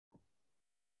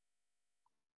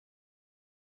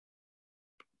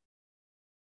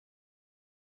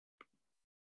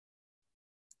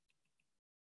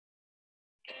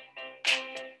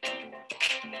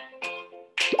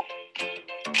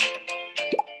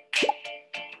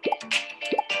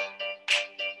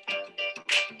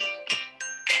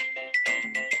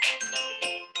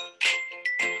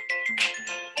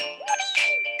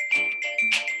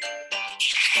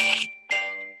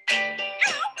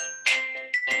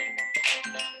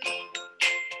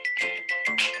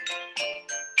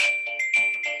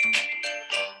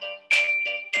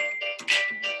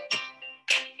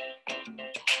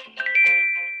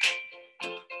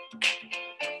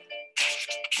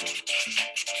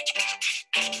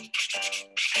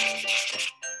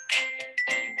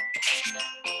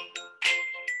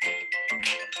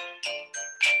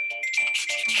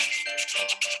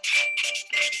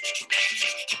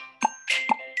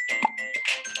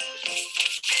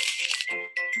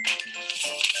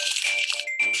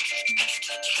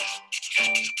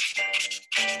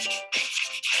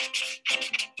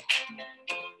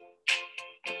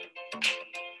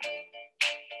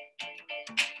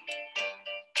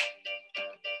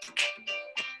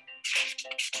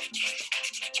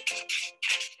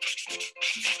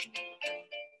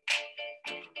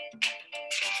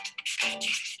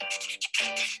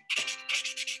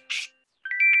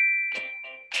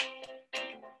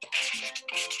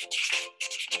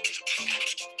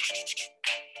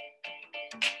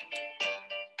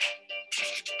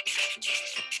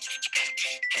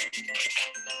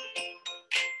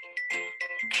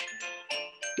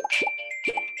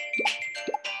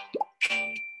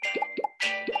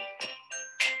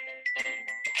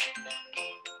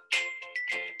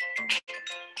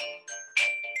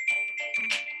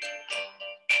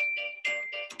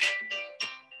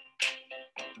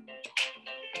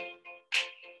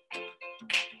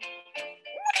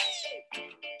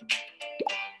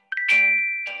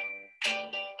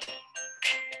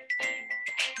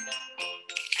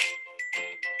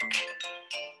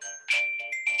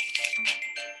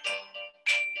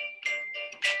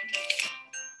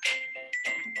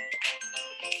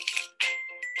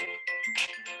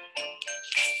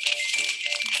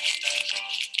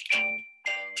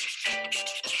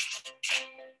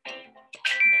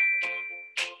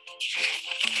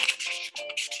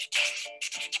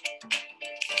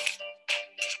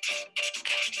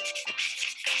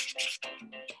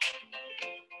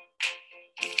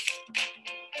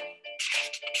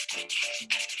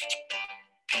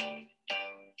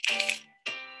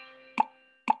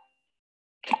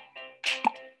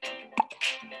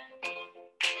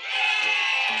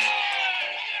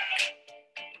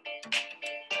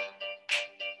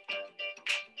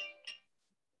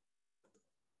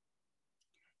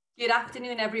Good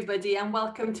afternoon, everybody, and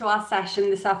welcome to our session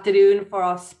this afternoon for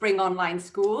our Spring Online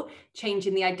School,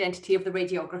 Changing the Identity of the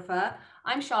Radiographer.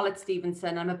 I'm Charlotte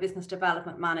Stevenson. I'm a Business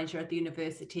Development Manager at the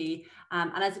university.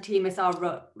 And as a team, it's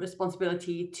our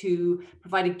responsibility to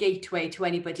provide a gateway to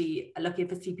anybody looking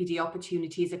for CPD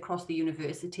opportunities across the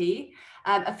university.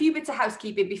 A few bits of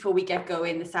housekeeping before we get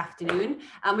going this afternoon.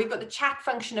 We've got the chat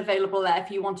function available there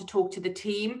if you want to talk to the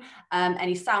team,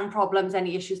 any sound problems,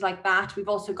 any issues like that. We've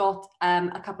also got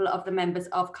a couple of the members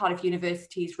of Cardiff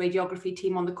University's radiography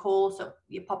team on the call, so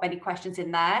you pop any questions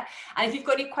in there. And if you've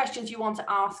got any questions you want to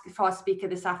ask for our speaker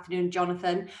this afternoon,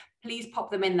 Jonathan, please pop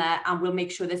them in there and we'll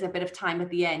make sure there's a bit of time at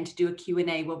the end to do a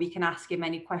Q&A where we can ask him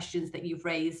any questions that you've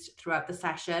raised throughout the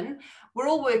session. We're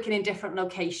all working in different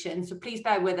locations, so please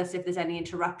bear with us if there's any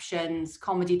interruptions,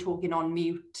 comedy talking on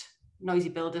mute, noisy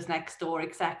builders next door,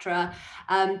 etc.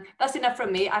 That's enough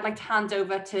from me. I'd like to hand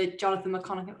over to Jonathan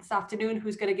McConnell this afternoon,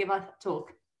 who's going to give us a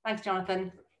talk. Thanks,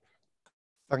 Jonathan.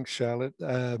 Thanks, Charlotte.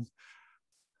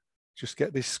 Just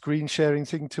get this screen sharing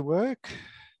thing to work.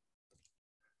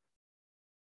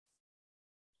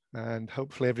 And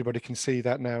hopefully everybody can see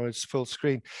that now as full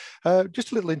screen.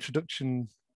 Just a little introduction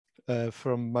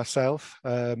from myself.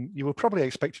 You were probably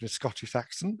expecting a Scottish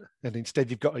accent, and instead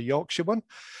you've got a Yorkshire one.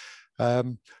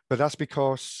 But that's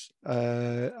because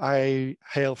I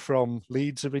hail from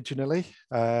Leeds originally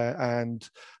and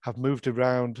have moved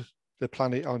around the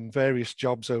planet on various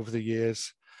jobs over the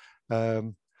years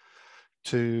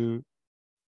to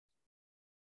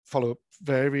follow up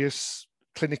various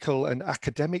clinical and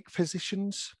academic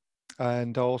positions,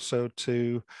 and also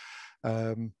to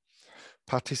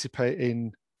participate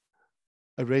in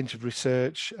a range of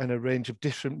research and a range of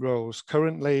different roles.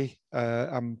 Currently,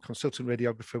 I'm consultant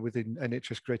radiographer within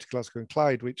NHS Greater Glasgow and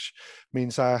Clyde, which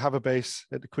means I have a base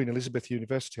at the Queen Elizabeth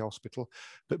University Hospital,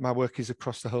 but my work is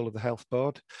across the whole of the health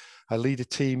board. I lead a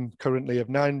team currently of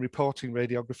 9 reporting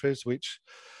radiographers, which,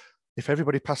 if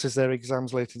everybody passes their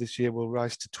exams later this year, will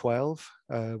rise to 12,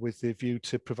 with the view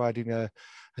to providing a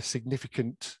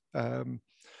significant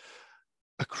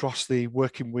across the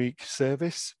working week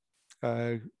service.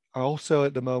 Also,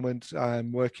 at the moment,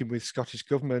 I'm working with Scottish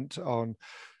Government on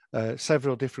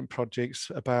several different projects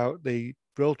about the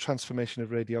role transformation of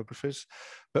radiographers,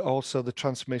 but also the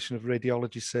transformation of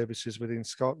radiology services within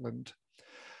Scotland.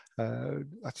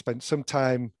 I spent some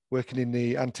time working in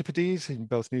the Antipodes in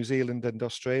both New Zealand and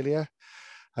Australia,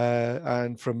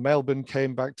 and from Melbourne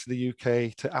came back to the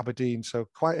UK to Aberdeen, so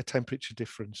quite a temperature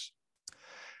difference.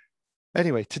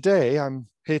 Anyway, today I'm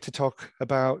here to talk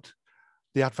about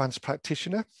the advanced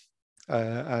practitioner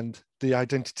and the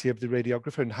identity of the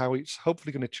radiographer and how it's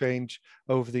hopefully going to change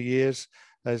over the years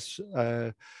as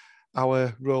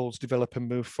our roles develop and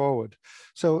move forward.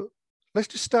 So let's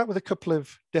just start with a couple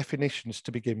of definitions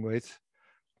to begin with.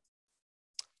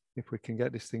 If we can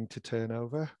get this thing to turn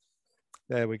over.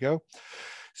 There we go.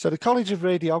 So the College of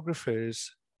Radiographers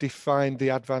defined the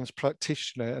advanced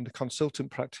practitioner and the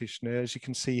consultant practitioner, as you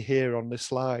can see here on the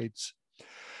slides.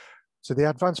 So the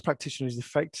advanced practitioner is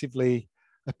effectively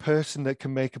a person that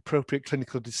can make appropriate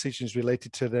clinical decisions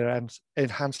related to their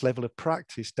enhanced level of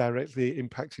practice directly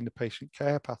impacting the patient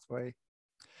care pathway.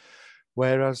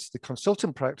 Whereas the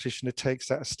consultant practitioner takes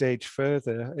that a stage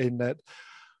further in that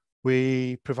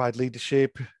we provide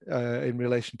leadership in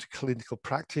relation to clinical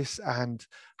practice and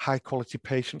high quality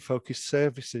patient focused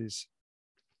services.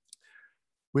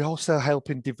 We also help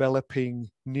in developing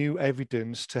new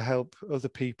evidence to help other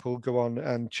people go on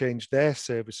and change their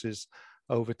services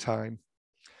over time.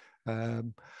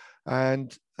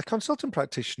 And a consultant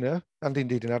practitioner, and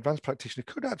indeed an advanced practitioner,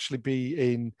 could actually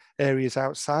be in areas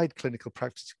outside clinical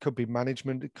practice. It could be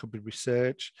management, it could be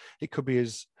research, it could be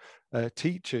as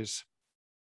teachers.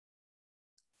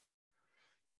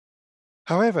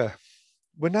 However,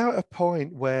 we're now at a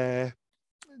point where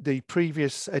the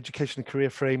previous education and career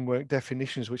framework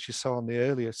definitions, which you saw on the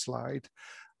earlier slide,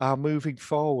 are moving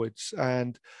forwards,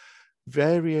 and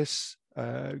various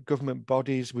government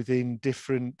bodies within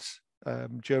different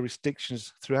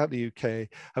jurisdictions throughout the UK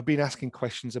have been asking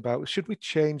questions about, should we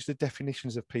change the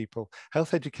definitions of people?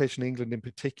 Health Education England in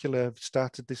particular have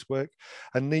started this work,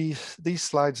 and these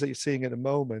slides that you're seeing at the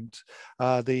moment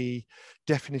are the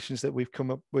definitions that we've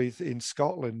come up with in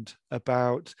Scotland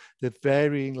about the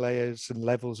varying layers and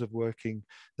levels of working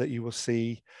that you will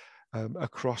see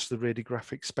across the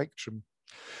radiographic spectrum.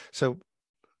 So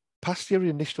past your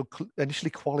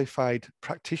initially qualified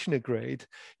practitioner grade,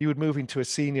 you would move into a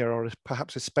senior or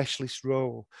perhaps a specialist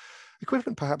role,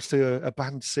 equivalent perhaps to a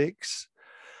band 6.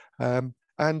 And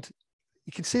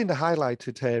you can see in the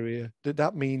highlighted area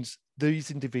that means these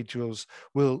individuals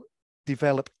will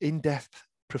develop in-depth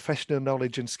professional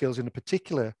knowledge and skills in a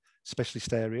particular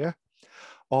specialist area,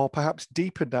 or perhaps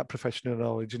deepen that professional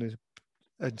knowledge and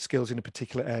skills in a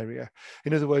particular area.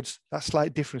 In other words, that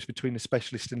slight difference between the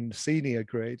specialist and the senior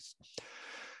grades.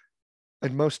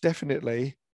 And most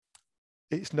definitely,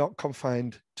 it's not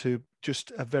confined to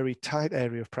just a very tight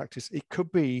area of practice. It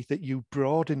could be that you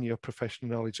broaden your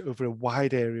professional knowledge over a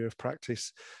wide area of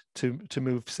practice to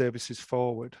move services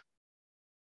forward.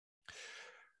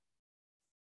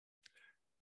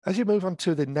 As you move on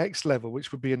to the next level,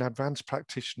 which would be an advanced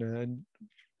practitioner, and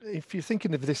if you're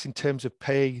thinking of this in terms of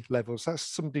pay levels, that's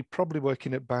somebody probably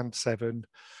working at band 7,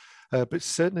 but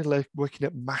certainly working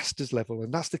at master's level.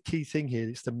 And that's the key thing here.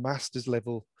 It's the master's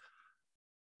level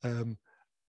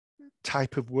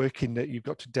type of working that you've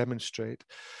got to demonstrate.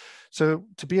 So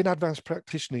to be an advanced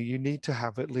practitioner, you need to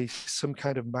have at least some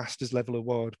kind of master's level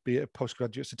award, be it a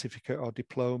postgraduate certificate or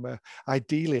diploma,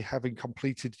 ideally having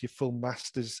completed your full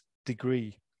master's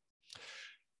degree.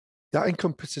 That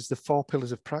encompasses the 4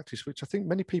 pillars of practice, which I think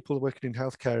many people working in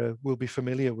healthcare will be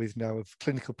familiar with now, of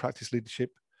clinical practice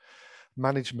leadership,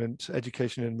 management,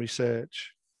 education, and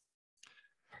research.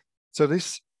 So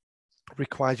this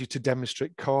requires you to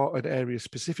demonstrate core and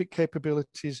area-specific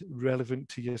capabilities relevant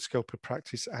to your scope of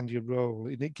practice and your role.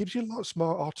 And it gives you lots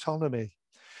more autonomy.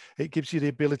 It gives you the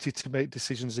ability to make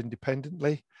decisions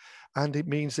independently, and it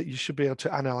means that you should be able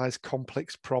to analyze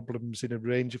complex problems in a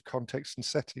range of contexts and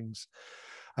settings,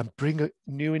 and bring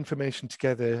new information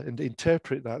together and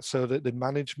interpret that so that the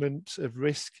management of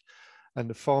risk and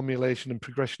the formulation and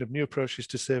progression of new approaches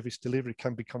to service delivery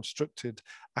can be constructed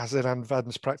as an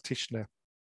advanced practitioner.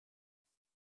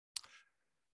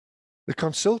 The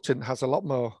consultant has a lot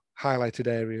more highlighted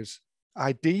areas.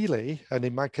 Ideally, and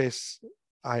in my case,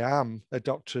 I am a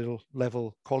doctoral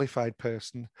level qualified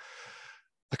person,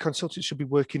 a consultant should be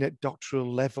working at doctoral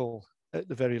level at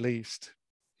the very least.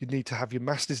 You need to have your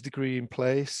master's degree in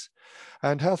place.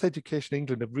 And Health Education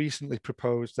England have recently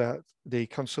proposed that the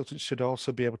consultants should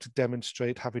also be able to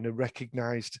demonstrate having a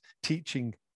recognised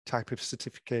teaching type of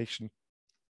certification.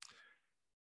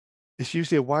 It's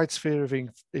usually a wide sphere of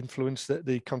influence that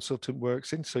the consultant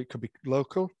works in. So it could be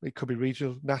local, it could be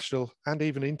regional, national, and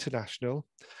even international.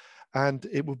 And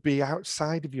it will be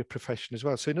outside of your profession as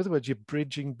well. So in other words, you're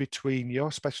bridging between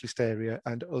your specialist area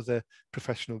and other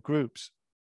professional groups.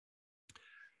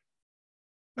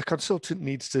 A consultant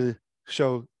needs to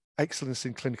show excellence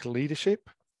in clinical leadership.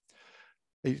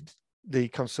 The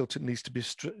consultant needs to be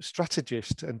a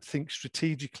strategist and think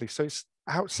strategically. So it's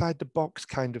outside the box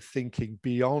kind of thinking,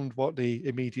 beyond what the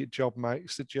immediate job might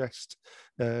suggest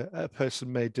a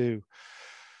person may do.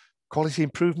 Quality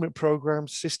improvement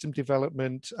programs, system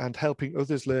development, and helping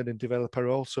others learn and develop are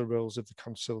also roles of the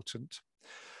consultant.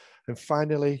 And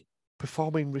finally,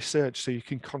 performing research so you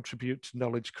can contribute to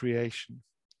knowledge creation.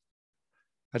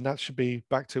 And that should be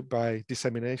backed up by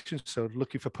dissemination. So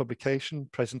looking for publication,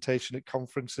 presentation at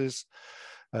conferences,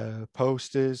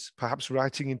 posters, perhaps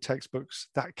writing in textbooks,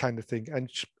 that kind of thing,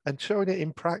 and showing it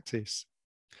in practice.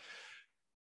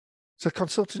 So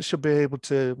consultants should be able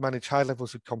to manage high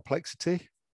levels of complexity,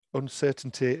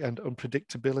 uncertainty, and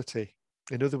unpredictability.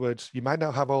 In other words, you might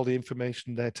not have all the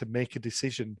information there to make a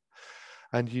decision,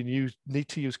 and you need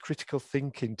to use critical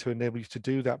thinking to enable you to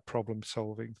do that problem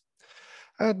solving.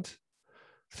 And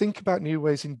think about new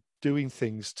ways in doing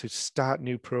things to start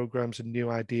new programs and new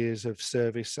ideas of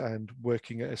service and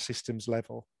working at a systems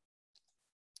level.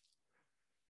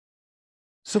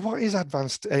 So what is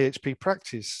advanced AHP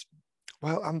practice?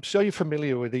 Well, I'm sure you're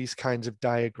familiar with these kinds of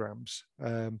diagrams,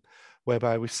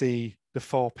 whereby we see the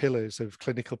 4 pillars of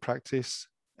clinical practice,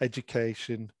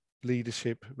 education,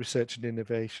 leadership, research and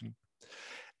innovation.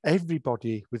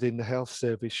 Everybody within the health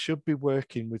service should be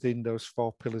working within those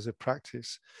 4 pillars of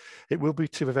practice. It will be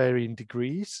to varying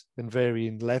degrees and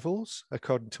varying levels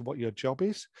according to what your job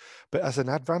is. But as an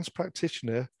advanced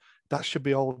practitioner, that should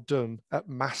be all done at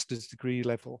master's degree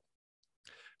level.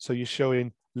 So you're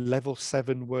showing level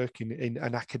 7 working in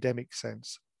an academic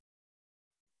sense.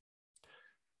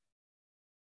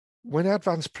 When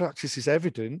advanced practice is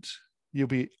evident, you'll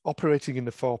be operating in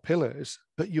the 4 pillars,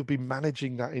 but you'll be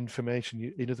managing that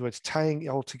information. In other words, tying it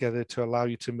all together to allow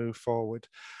you to move forward,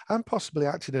 and possibly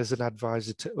acting as an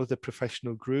advisor to other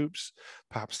professional groups,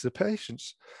 perhaps the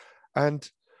patients, and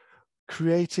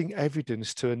creating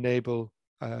evidence to enable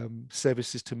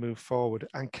services to move forward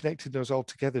and connecting those all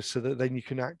together so that then you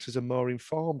can act as a more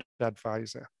informed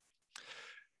advisor.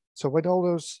 So when all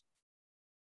those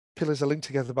pillars are linked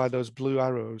together by those blue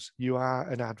arrows, you are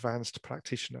an advanced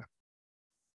practitioner.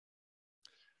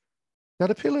 Now,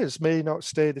 the pillars may not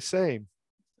stay the same.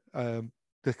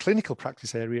 The clinical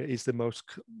practice area is the most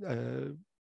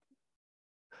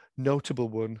notable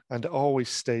one and always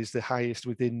stays the highest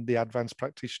within the advanced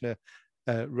practitioner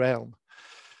realm.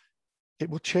 It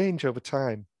will change over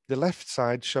time. The left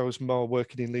side shows more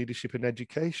working in leadership and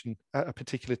education at a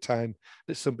particular time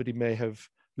that somebody may have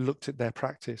looked at their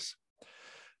practice.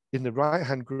 In the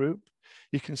right-hand group,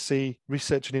 you can see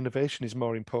research and innovation is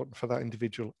more important for that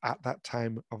individual at that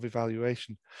time of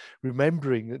evaluation,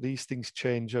 remembering that these things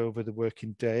change over the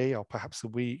working day or perhaps the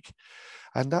week,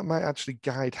 and that might actually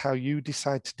guide how you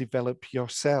decide to develop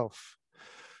yourself.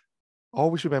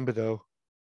 Always remember though,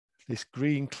 this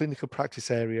green clinical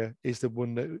practice area is the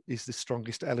one that is the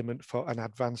strongest element for an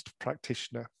advanced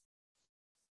practitioner.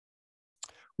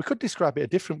 We could describe it a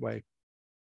different way.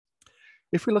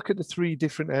 If we look at the 3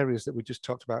 different areas that we just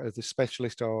talked about as the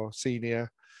specialist or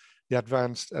senior, the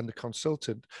advanced and the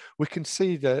consultant, we can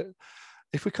see that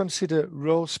if we consider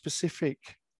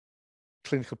role-specific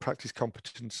clinical practice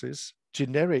competencies,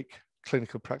 generic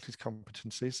clinical practice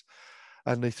competencies,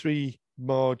 and the 3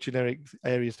 more generic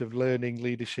areas of learning,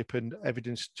 leadership, and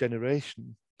evidence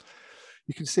generation,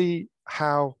 you can see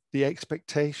how the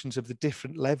expectations of the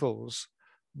different levels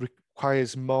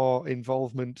requires more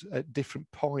involvement at different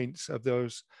points of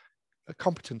those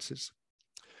competencies.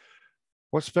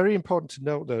 What's very important to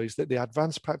note though is that the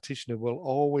advanced practitioner will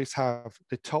always have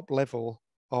the top level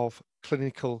of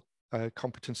clinical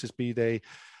competencies, be they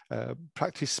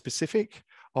practice specific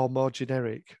or more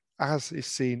generic, as is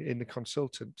seen in the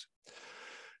consultant.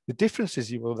 The differences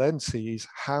you will then see is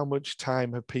how much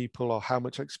time have people or how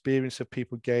much experience have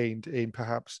people gained in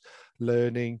perhaps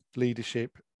learning,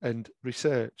 leadership, and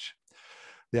research.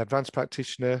 The advanced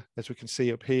practitioner, as we can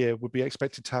see up here, would be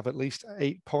expected to have at least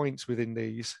 8 points within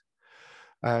these,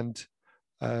 and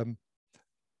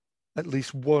at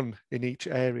least 1 in each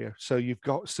area. So you've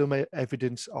got some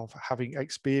evidence of having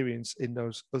experience in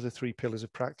those other 3 pillars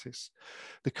of practice.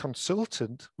 The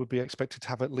consultant would be expected to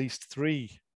have at least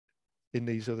 3 in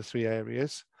these other 3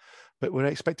 areas, but we're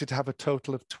expected to have a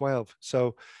total of 12.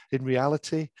 So in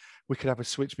reality, we could have a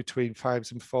switch between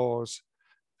 5s and 4s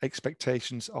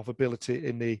expectations of ability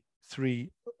in the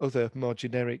 3 other more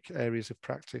generic areas of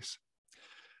practice.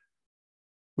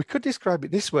 We could describe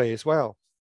it this way as well.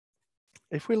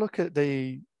 If we look at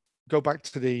go back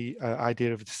to the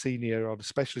idea of the senior or the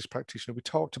specialist practitioner, we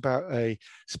talked about a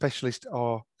specialist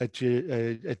or a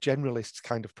generalist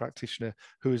kind of practitioner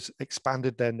who has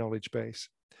expanded their knowledge base.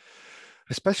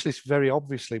 A specialist very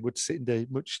obviously would sit in the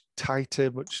much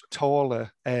tighter, much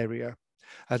taller area.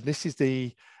 And this is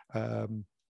the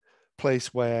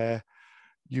place where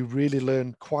you really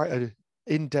learn quite an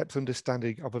in-depth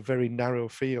understanding of a very narrow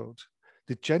field.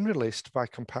 the generalist, by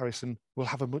comparison, will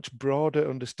have a much broader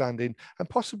understanding and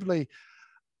possibly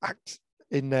act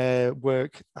in their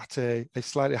work at a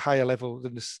slightly higher level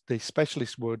than the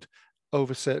specialist would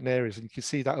over certain areas. And you can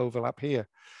see that overlap here.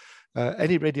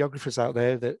 Any radiographers out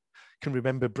there that can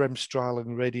remember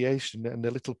Bremsstrahlung radiation and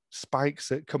the little spikes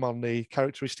that come on the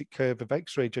characteristic curve of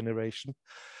X-ray generation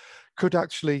could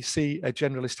actually see a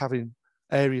generalist having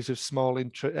areas of small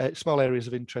areas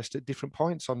of interest at different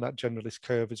points on that generalist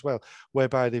curve as well,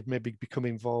 whereby they've maybe become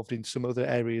involved in some other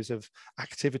areas of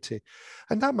activity.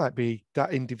 And that might be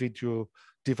that individual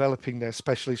developing their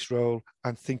specialist role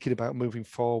and thinking about moving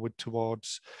forward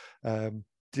towards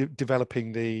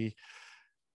developing the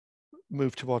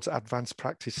move towards advanced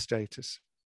practice status.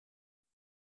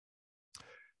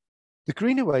 The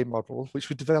Greenaway model, which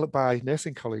was developed by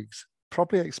nursing colleagues,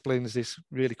 probably explains this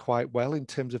really quite well in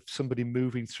terms of somebody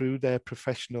moving through their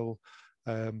professional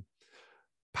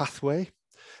pathway.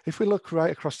 If we look right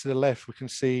across to the left, we can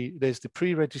see there's the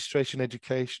pre-registration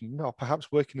education, or perhaps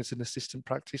working as an assistant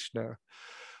practitioner,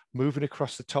 moving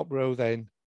across the top row then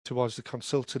towards the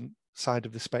consultant side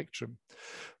of the spectrum.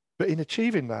 But in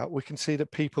achieving that, we can see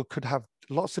that people could have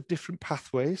lots of different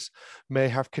pathways, may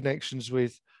have connections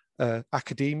with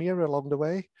academia along the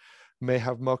way, may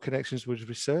have more connections with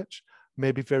research,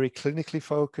 may be very clinically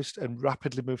focused and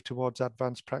rapidly move towards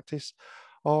advanced practice,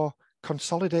 or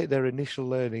consolidate their initial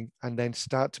learning and then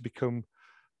start to become,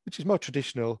 which is more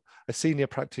traditional, a senior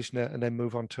practitioner and then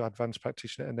move on to advanced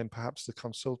practitioner and then perhaps the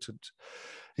consultant.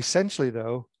 Essentially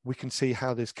though, we can see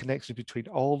how there's connections between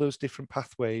all those different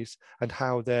pathways and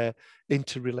how they're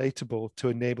interrelatable to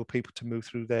enable people to move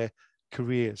through their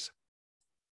careers.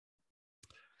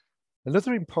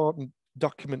 Another important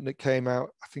document that came out,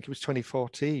 I think it was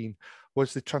 2014,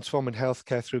 was the Transforming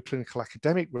Healthcare Through Clinical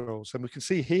Academic Roles. And we can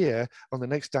see here on the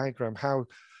next diagram how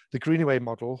the Greenaway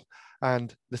model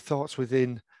and the thoughts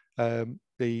within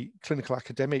the clinical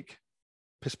academic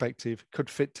perspective could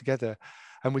fit together.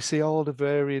 And we see all the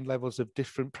varying levels of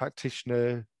different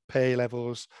practitioner pay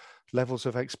levels, levels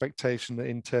of expectation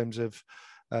in terms of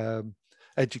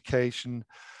education,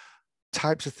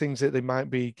 types of things that they might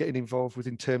be getting involved with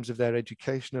in terms of their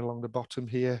education along the bottom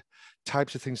here,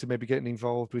 types of things they may be getting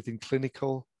involved with in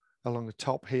clinical along the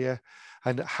top here,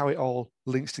 and how it all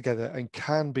links together and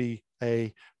can be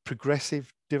a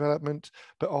progressive development,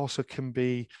 but also can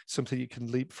be something you can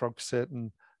leapfrog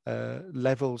certain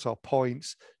levels or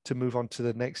points to move on to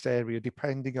the next area,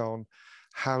 depending on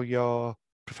how your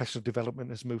professional development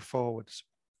has moved forwards.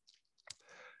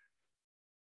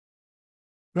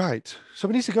 Right, so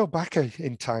we need to go back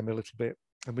in time a little bit,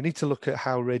 and we need to look at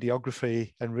how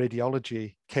radiography and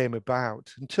radiology came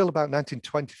about. Until about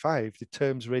 1925, the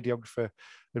terms radiographer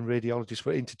and radiologist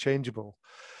were interchangeable.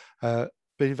 But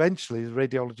eventually, the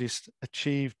radiologists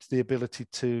achieved the ability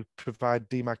to provide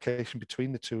demarcation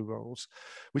between the two roles,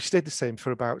 which stayed the same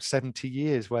for about 70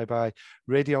 years, whereby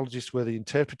radiologists were the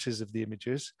interpreters of the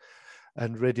images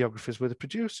and radiographers were the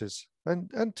producers.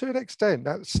 And to an extent,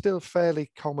 that's still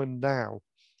fairly common now.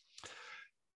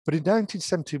 But in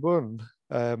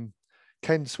 1971,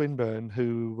 Ken Swinburne,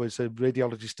 who was a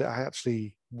radiologist that I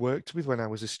actually worked with when I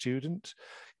was a student,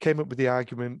 came up with the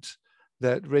argument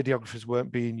that radiographers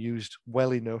weren't being used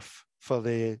well enough for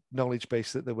the knowledge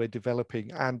base that they were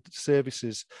developing, and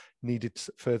services needed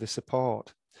further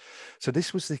support. So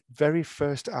this was the very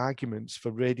first arguments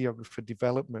for radiographer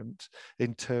development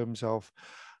in terms of,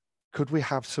 could we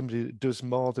have somebody that does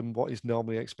more than what is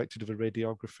normally expected of a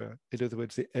radiographer? In other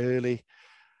words, the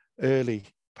early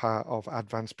part of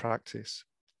advanced practice.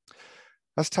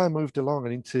 As time moved along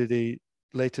and into the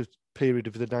later period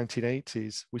of the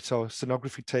 1980s, we saw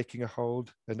sonography taking a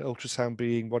hold and ultrasound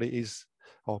being what it is,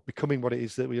 or becoming what it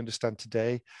is that we understand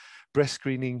today. Breast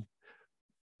screening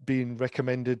being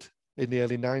recommended in the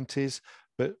early 90s,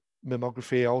 but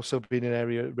mammography also being an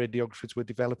area radiographers were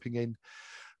developing in.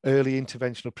 Early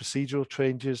interventional procedural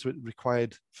changes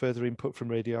required further input from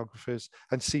radiographers,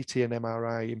 and CT and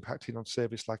MRI impacting on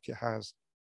service like it has.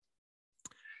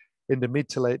 In the mid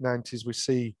to late 90s, we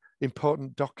see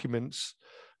important documents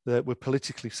that were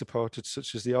politically supported,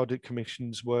 such as the Audit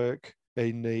Commission's work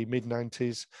in the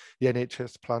mid-90s, the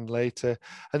NHS plan later,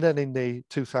 and then in the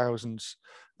 2000s,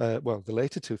 well, the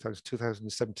later 2000s,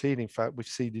 2017, in fact, we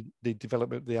see the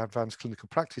development of the Advanced Clinical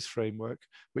Practice Framework,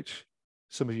 which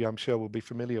some of you, I'm sure, will be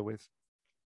familiar with.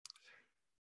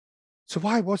 So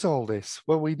why was all this?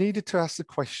 Well, we needed to ask the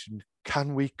question,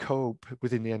 can we cope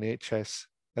within the NHS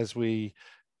as we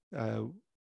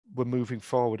were moving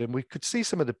forward? And we could see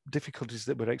some of the difficulties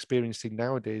that we're experiencing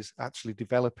nowadays actually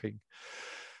developing.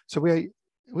 So we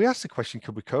we asked the question,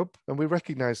 could we cope? And we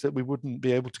recognized that we wouldn't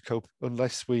be able to cope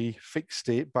unless we fixed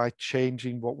it by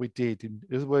changing what we did. In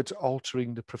other words,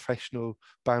 altering the professional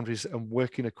boundaries and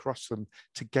working across them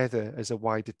together as a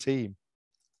wider team.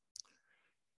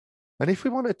 And if we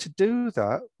wanted to do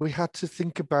that, we had to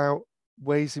think about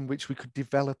ways in which we could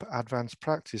develop advanced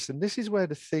practice. And this is where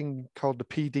the thing called the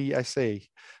PDSA,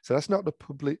 so that's not the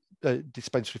public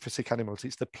dispensary for sick animals,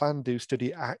 it's the plan, do,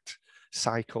 study, act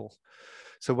cycle.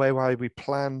 So whereby we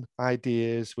plan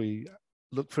ideas, we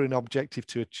look for an objective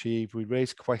to achieve, we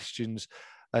raise questions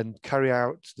and carry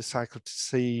out the cycle to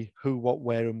see who, what,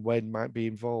 where and when might be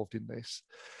involved in this.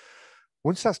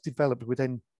 Once that's developed, we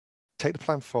then take the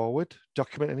plan forward,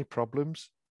 document any problems,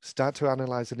 start to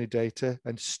analyze any data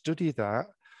and study that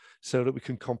so that we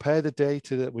can compare the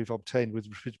data that we've obtained with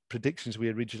predictions we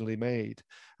originally made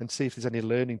and see if there's any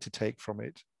learning to take from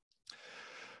it.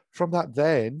 From that,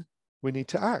 then we need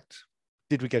to act.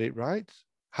 Did we get it right?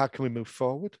 How can we move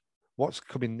forward? What's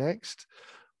coming next?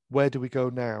 Where do we go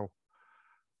now?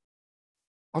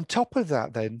 On top of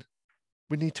that, then,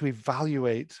 we need to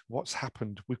evaluate what's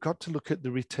happened. We've got to look at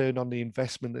the return on the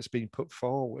investment that's been put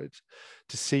forward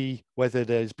to see whether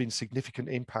there's been significant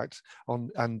impact on,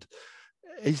 and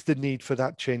is the need for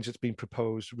that change that's been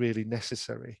proposed really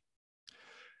necessary?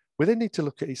 We then need to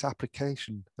look at its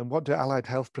application and what do allied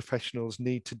health professionals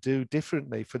need to do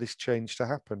differently for this change to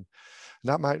happen. And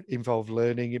that might involve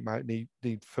learning, it might need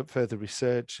further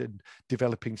research and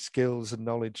developing skills and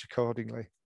knowledge accordingly.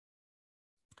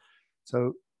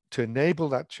 So to enable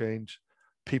that change,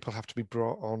 people have to be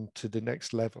brought on to the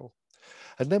next level.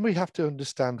 And then we have to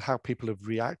understand how people have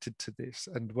reacted to this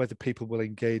and whether people will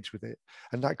engage with it.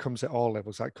 And that comes at all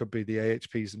levels. That could be the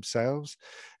AHPs themselves.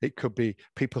 It could be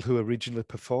people who originally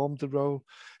performed the role.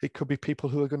 It could be people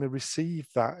who are going to receive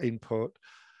that input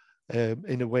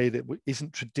in a way that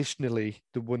isn't traditionally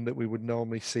the one that we would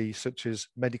normally see, such as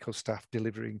medical staff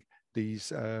delivering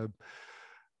these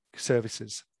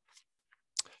services.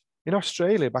 In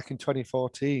Australia back in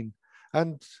 2014,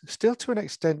 and still to an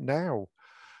extent now,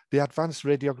 the advanced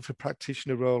radiographer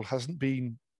practitioner role hasn't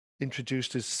been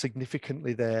introduced as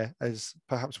significantly there as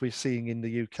perhaps we're seeing in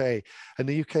the UK. And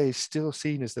the UK is still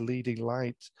seen as the leading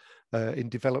light in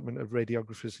development of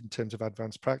radiographers in terms of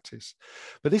advanced practice.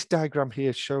 But this diagram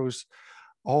here shows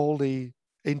all the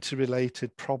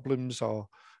interrelated problems or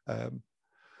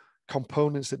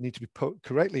components that need to be put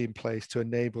correctly in place to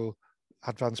enable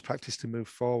advanced practice to move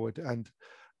forward, and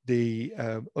the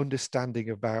understanding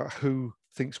about who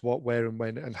thinks what, where and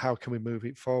when, and how can we move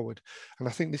it forward. And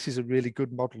I think this is a really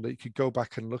good model that you could go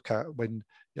back and look at when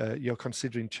you're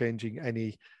considering changing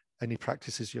any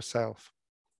practices yourself.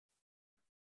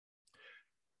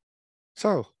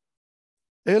 So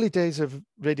early days of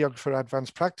radiographer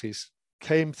advanced practice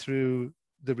came through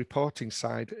the reporting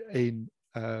side in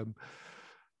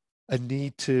a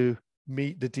need to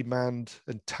meet the demand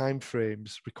and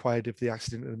timeframes required of the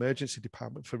accident and emergency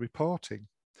department for reporting.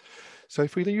 So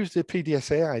if we use the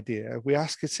PDSA idea, we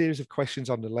ask a series of questions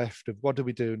on the left of what do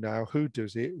we do now, who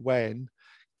does it, when,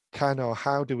 can or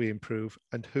how do we improve,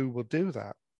 and who will do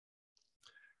that.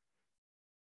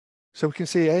 So we can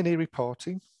see A&E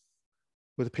reporting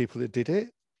were the people that did it,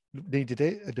 needed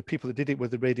it, and the people that did it were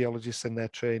the radiologists and their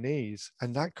trainees,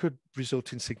 and that could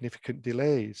result in significant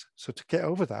delays. So to get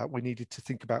over that, we needed to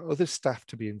think about other staff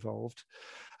to be involved,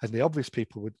 and the obvious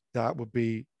people would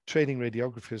be training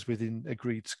radiographers within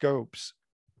agreed scopes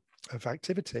of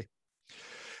activity.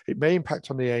 It may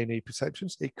impact on the A&E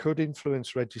perceptions. It could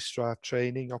influence registrar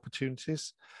training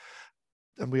opportunities.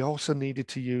 And we also needed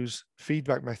to use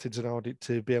feedback methods and audit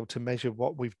to be able to measure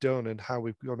what we've done and how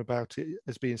we've gone about it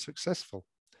as being successful.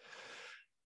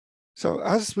 So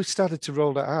as we started to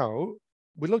roll that out,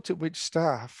 we looked at which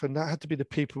staff, and that had to be the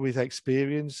people with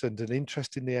experience and an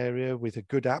interest in the area, with a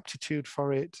good aptitude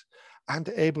for it, and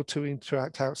able to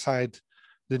interact outside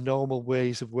the normal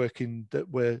ways of working that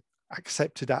were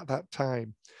accepted at that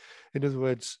time. In other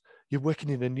words, you're working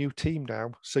in a new team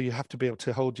now, so you have to be able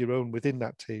to hold your own within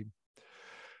that team.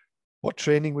 What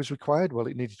training was required? Well,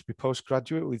 it needed to be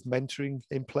postgraduate with mentoring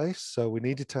in place. So we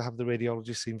needed to have the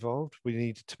radiologists involved. We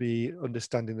needed to be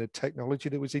understanding the technology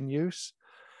that was in use.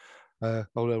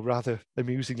 Although rather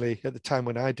amusingly, at the time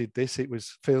when I did this, it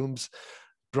was films,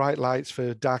 bright lights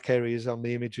for dark areas on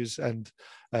the images, and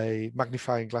a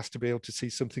magnifying glass to be able to see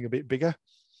something a bit bigger.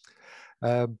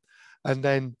 And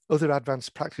then other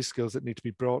advanced practice skills that need to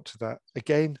be brought to that.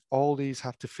 Again, all these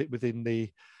have to fit within the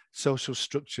social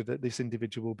structure that this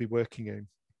individual will be working in.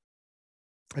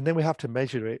 And then we have to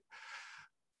measure it.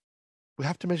 We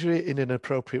have to measure it in an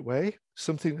appropriate way,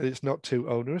 something that is not too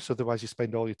onerous, otherwise you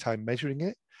spend all your time measuring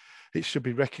it. It should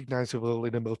be recognisable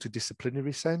in a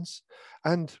multidisciplinary sense.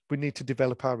 And we need to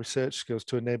develop our research skills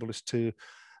to enable us to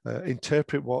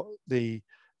interpret what the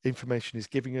information is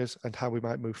giving us and how we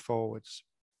might move forwards.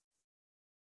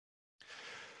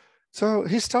 So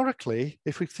historically,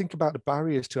 if we think about the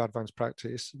barriers to advanced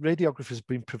practice, radiography has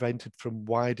been prevented from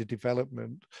wider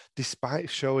development, despite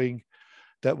showing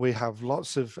that we have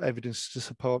lots of evidence to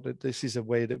support that this is a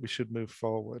way that we should move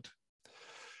forward.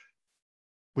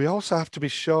 We also have to be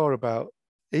sure about,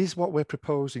 is what we're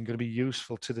proposing going to be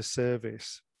useful to the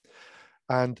service?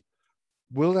 And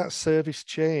will that service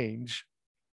change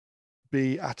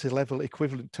be at a level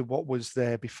equivalent to what was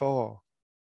there before?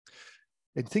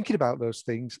 In thinking about those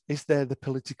things, is there the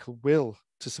political will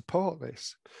to support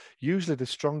this? Usually the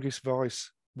strongest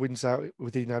voice wins out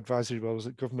within advisory roles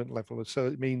at government level. And so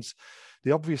it means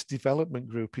the obvious development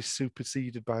group is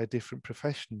superseded by a different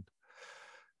profession.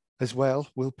 As well,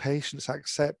 will patients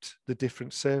accept the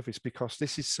different service? Because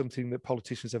this is something that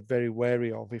politicians are very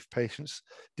wary of if patients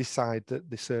decide that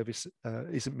the service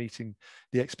isn't meeting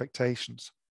the expectations.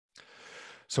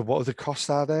 So what other costs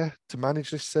are there to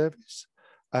manage this service?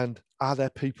 And are there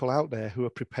people out there who are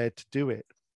prepared to do it?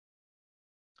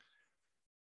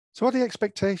 So what are the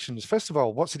expectations? First of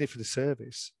all, what's in it for the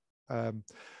service?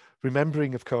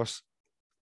 Remembering, of course,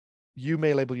 you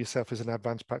may label yourself as an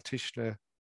advanced practitioner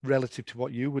relative to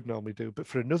what you would normally do, but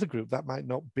for another group, that might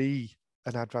not be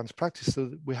an advanced practice.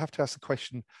 So we have to ask the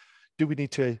question, do we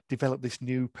need to develop this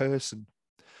new person?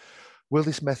 Will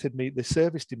this method meet the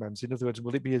service demands? In other words,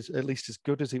 will it be at least as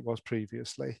good as it was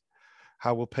previously?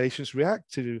 How will patients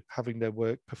react to having their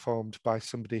work performed by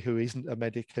somebody who isn't a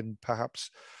medic and perhaps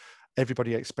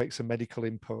everybody expects a medical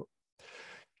input?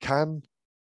 Can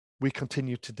we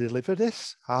continue to deliver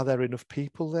this? Are there enough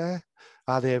people there?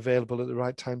 Are they available at the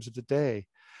right times of the day?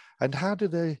 And how do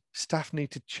the staff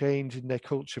need to change in their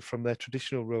culture from their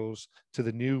traditional roles to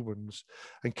the new ones?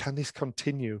 And can this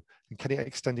continue? And can it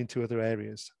extend into other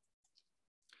areas?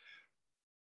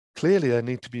 Clearly, there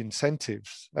need to be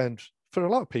incentives. And for a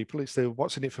lot of people, it's the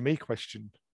what's in it for me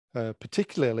question,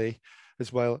 particularly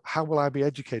as well, how will I be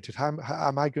educated? How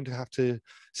am I going to have to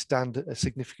stand at a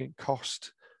significant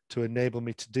cost to enable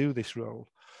me to do this role?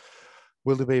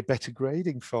 Will there be a better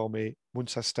grading for me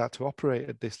once I start to operate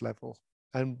at this level?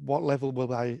 And what level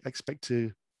will I expect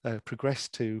to progress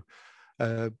to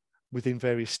within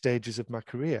various stages of my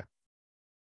career?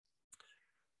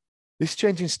 This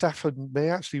change in staff may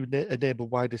actually enable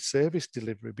wider service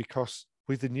delivery, because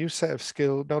with the new set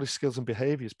of knowledge, skills and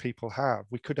behaviours people have,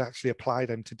 we could actually apply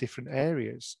them to different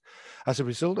areas. As a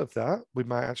result of that, we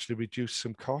might actually reduce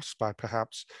some costs by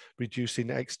perhaps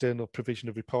reducing external provision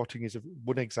of reporting is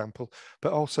one example,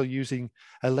 but also using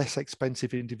a less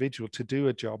expensive individual to do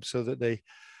a job so that the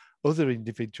other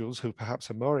individuals who perhaps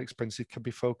are more expensive can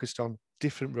be focused on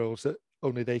different roles that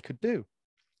only they could do.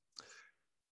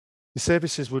 The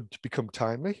services would become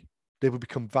timely. They would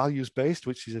become values-based,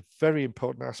 which is a very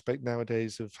important aspect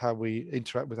nowadays of how we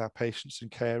interact with our patients and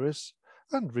carers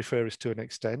and referrers to an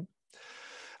extent.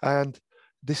 And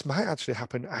this might actually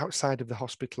happen outside of the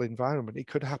hospital environment. It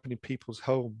could happen in people's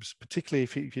homes, particularly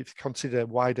if you consider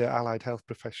wider allied health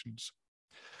professions.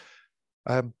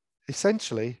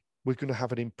 Essentially, we're going to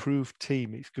have an improved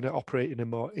team. It's going to operate in a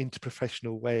more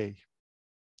interprofessional way.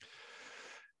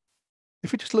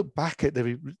 If we just look back at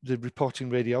the reporting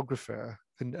radiographer,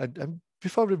 and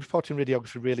before the reporting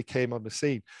radiographer really came on the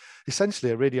scene,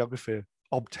 essentially a radiographer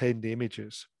obtained the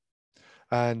images.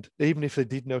 And even if they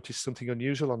did notice something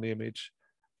unusual on the image,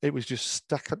 it was just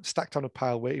stacked on a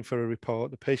pile waiting for a report.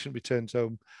 The patient returns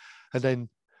home, and then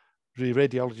the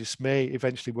radiologists may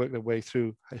eventually work their way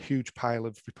through a huge pile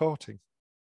of reporting.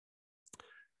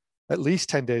 At least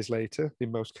 10 days later,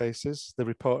 in most cases, the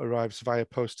report arrives via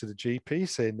post to the GP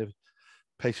saying the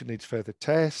patient needs further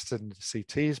tests and the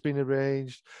CT has been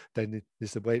arranged. Then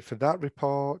there's the wait for that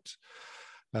report.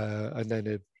 And then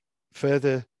a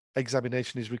further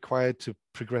examination is required to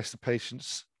progress the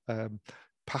patient's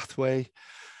pathway.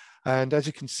 And as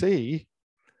you can see,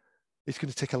 it's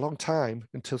going to take a long time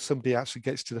until somebody actually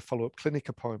gets to the follow-up clinic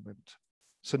appointment.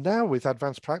 So now with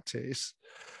advanced practice,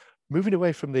 moving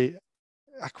away from the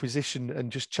acquisition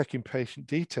and just checking patient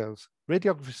details,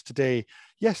 radiographers today,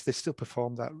 yes, they still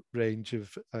perform that range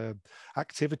of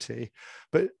activity,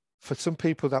 but for some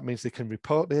people that means they can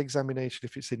report the examination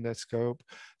if it's in their scope,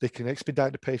 they can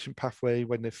expedite the patient pathway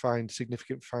when they find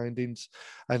significant findings,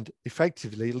 and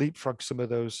effectively leapfrog some of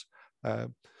those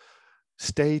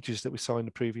stages that we saw in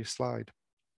the previous slide.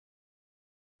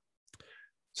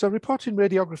 So reporting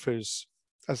radiographers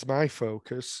as my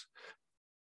focus,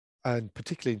 and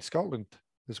particularly in Scotland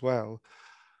as well,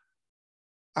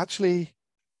 actually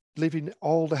leaving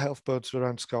all the health boards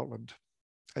around Scotland,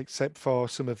 except for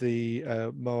some of the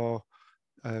more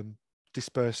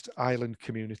dispersed island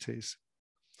communities.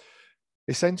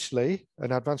 Essentially,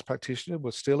 an advanced practitioner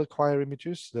will still acquire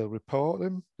images, they'll report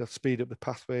them, they'll speed up the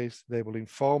pathways, they will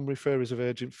inform referrers of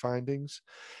urgent findings,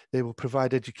 they will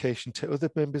provide education to other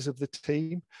members of the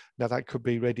team. Now that could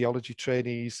be radiology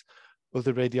trainees,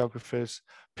 other radiographers,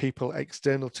 people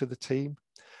external to the team,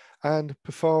 and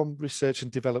perform research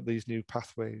and develop these new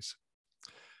pathways.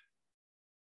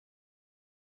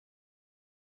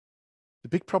 The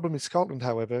big problem in Scotland,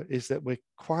 however, is that we're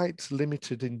quite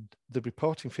limited in the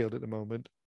reporting field at the moment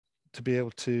to be able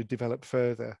to develop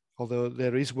further, although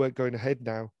there is work going ahead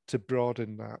now to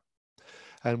broaden that.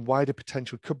 And wider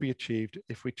potential could be achieved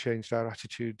if we changed our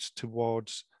attitudes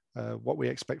towards what we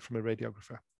expect from a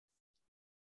radiographer.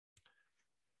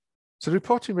 So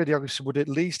reporting radiographers would at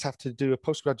least have to do a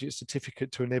postgraduate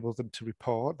certificate to enable them to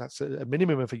report. That's a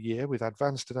minimum of a year with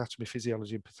advanced anatomy,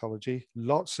 physiology, and pathology.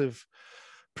 Lots of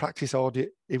practice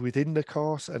audit within the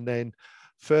course, and then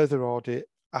further audit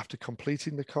after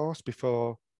completing the course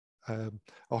before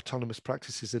autonomous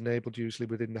practice is enabled, usually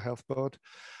within the health board.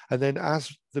 And then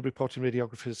as the reporting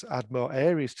radiographers add more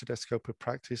areas to their scope of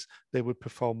practice, they would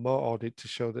perform more audit to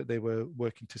show that they were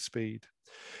working to speed.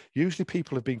 Usually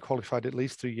people have been qualified at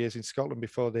least 3 years in Scotland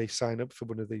before they sign up for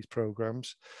one of these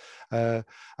programs.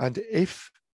 And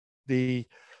if the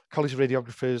College of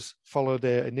Radiographers follow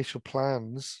their initial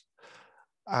plans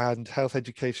and health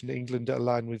education in England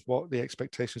align with what the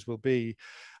expectations will be,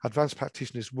 advanced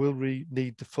practitioners will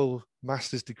need the full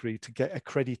master's degree to get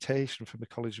accreditation from the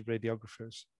College of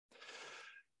Radiographers.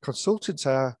 Consultants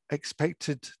are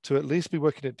expected to at least be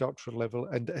working at doctoral level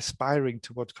and aspiring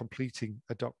towards completing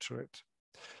a doctorate.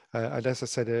 And as I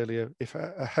said earlier, if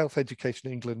a health education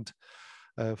in England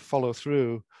follow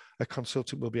through, a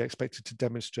consultant will be expected to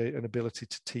demonstrate an ability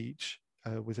to teach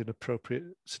with an appropriate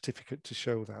certificate to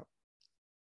show that.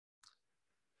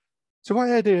 So what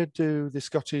area do the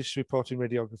Scottish reporting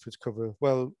radiographers cover?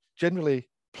 Well, generally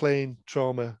plain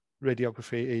trauma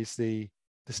radiography is the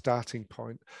starting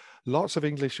point. Lots of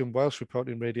English and Welsh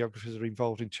reporting radiographers are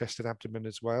involved in chest and abdomen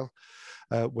as well.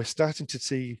 We're starting to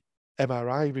see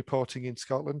MRI reporting in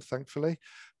Scotland, thankfully,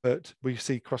 but we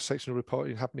see cross-sectional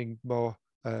reporting happening more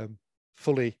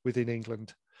fully within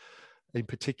England in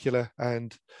particular,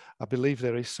 and I believe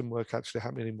there is some work actually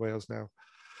happening in Wales now.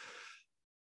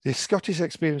 The Scottish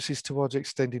experience is towards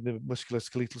extending the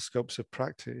musculoskeletal scopes of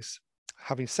practice.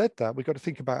 Having said that, we've got to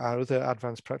think about our other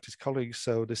advanced practice colleagues.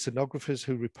 So the sonographers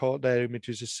who report their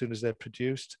images as soon as they're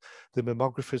produced, the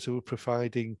mammographers who are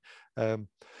providing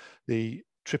the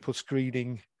triple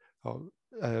screening or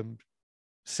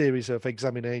series of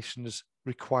examinations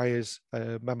requires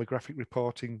mammographic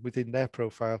reporting within their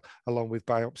profile, along with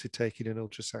biopsy taking and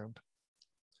ultrasound.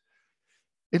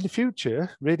 In the future,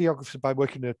 radiographers, by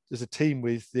working as a team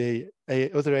with the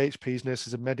other AHPs,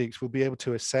 nurses and medics, will be able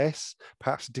to assess,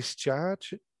 perhaps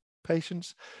discharge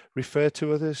patients, refer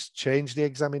to others, change the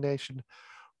examination,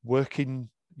 working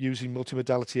using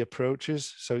multimodality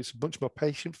approaches, so it's much more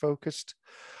patient-focused,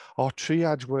 or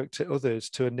triage work to others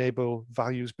to enable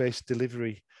values-based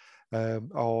delivery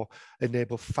or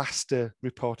enable faster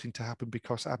reporting to happen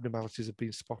because abnormalities have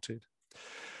been spotted.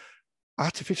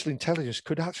 Artificial intelligence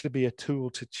could actually be a tool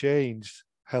to change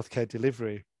healthcare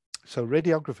delivery. So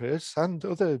radiographers and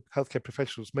other healthcare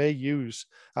professionals may use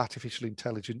artificial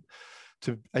intelligence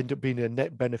to end up being a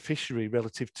net beneficiary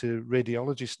relative to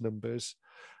radiologist numbers,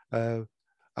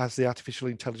 as the artificial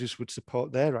intelligence would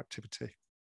support their activity.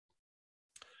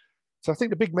 So I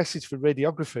think the big message for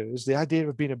radiographers, the idea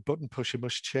of being a button pusher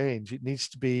must change. It needs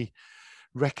to be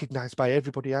recognized by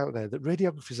everybody out there that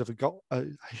radiographers have got a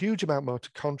huge amount more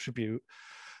to contribute,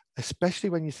 especially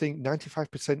when you think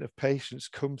 95% of patients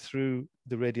come through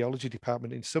the radiology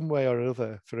department in some way or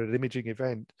other for an imaging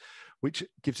event, which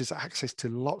gives us access to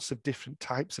lots of different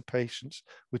types of patients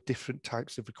with different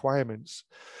types of requirements.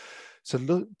 So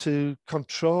look, to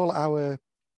control our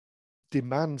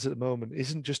demands at the moment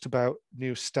isn't just about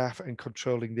new staff and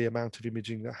controlling the amount of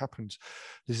imaging that happens.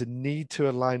 There's a need to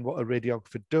align what a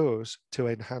radiographer does to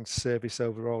enhance service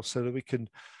overall so that we can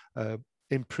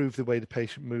improve the way the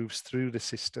patient moves through the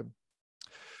system.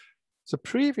 So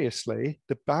previously,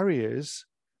 the barriers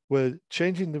were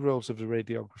changing the roles of the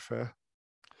radiographer.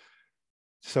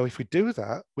 So if we do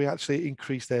that, we actually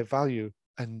increase their value,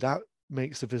 and that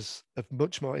makes us of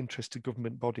much more interest to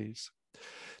government bodies.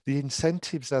 The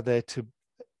incentives are there to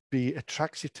be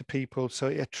attractive to people, so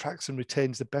it attracts and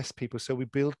retains the best people. So we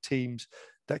build teams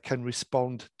that can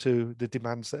respond to the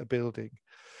demands that are building.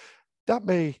 That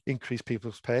may increase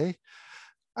people's pay.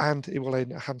 and it will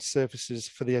enhance services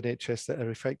for the NHS that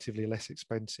are effectively less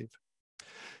expensive.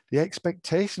 The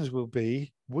expectations will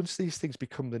be, once these things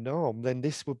become the norm, then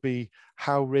this would be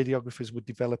how radiographers would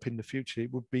develop in the future.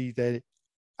 It would be their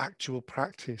actual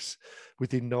practice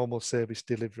within normal service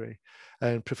delivery,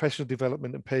 and professional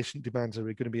development and patient demands are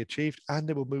going to be achieved, and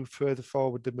they will move further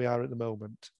forward than we are at the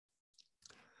moment.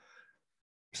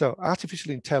 So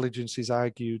artificial intelligence is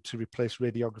argued to replace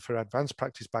radiographer advanced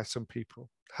practice by some people.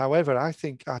 However, I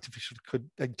think artificial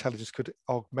intelligence could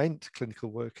augment clinical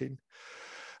working,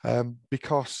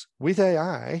 because with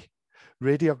AI,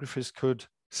 radiographers could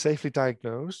safely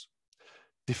diagnose,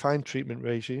 define treatment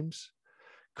regimes,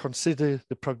 consider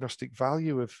the prognostic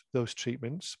value of those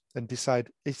treatments and decide,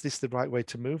 is this the right way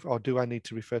to move, or do I need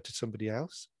to refer to somebody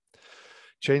else?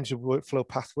 Change the workflow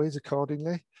pathways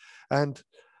accordingly, and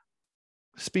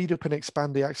speed up and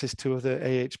expand the access to other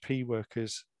AHP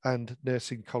workers and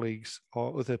nursing colleagues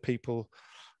or other people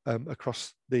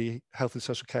across the health and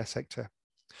social care sector.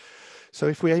 So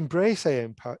if we embrace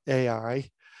AI,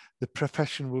 the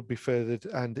profession would be furthered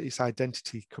and its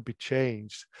identity could be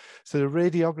changed. So the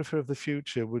radiographer of the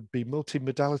future would be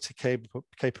multimodality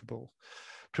capable,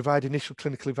 provide initial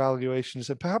clinical evaluations,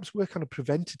 and perhaps work on a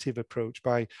preventative approach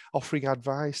by offering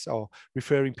advice or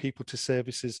referring people to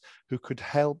services who could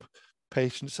help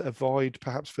patients avoid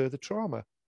perhaps further trauma.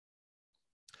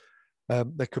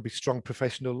 There could be strong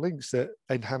professional links that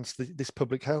enhance this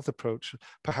public health approach,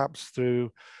 perhaps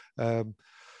through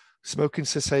smoking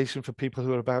cessation for people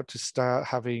who are about to start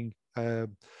having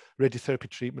radiotherapy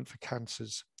treatment for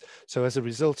cancers. So as a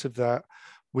result of that,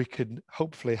 we can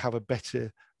hopefully have a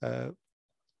better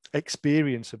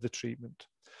experience of the treatment.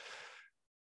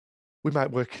 We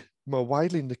might work more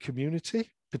widely in the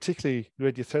community, particularly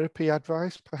radiotherapy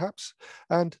advice, perhaps.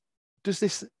 And does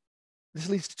this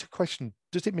leads to a question,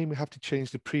 does it mean we have to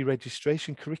change the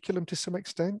pre-registration curriculum to some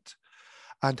extent?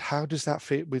 And how does that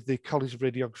fit with the College of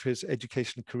Radiographers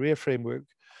Education and Career Framework,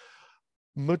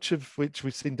 much of which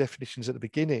we've seen definitions at the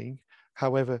beginning?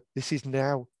 However, this is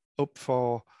now up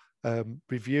for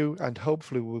review and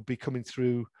hopefully will be coming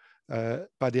through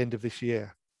by the end of this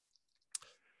year.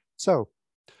 So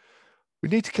we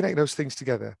need to connect those things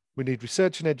together. We need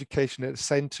research and education at the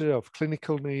center of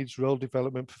clinical needs, role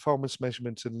development, performance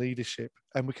measurement, and leadership.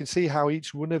 And we can see how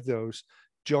each one of those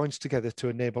joins together to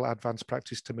enable advanced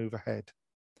practice to move ahead.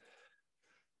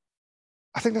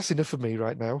 I think that's enough for me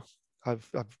right now. I've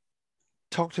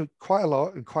talked quite a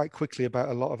lot and quite quickly about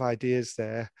a lot of ideas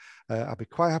there. I'll be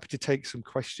quite happy to take some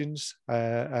questions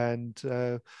and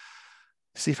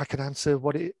see if I can answer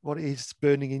what it is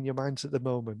burning in your minds at the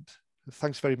moment.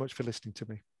 Thanks very much for listening to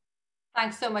me.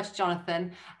 Thanks so much,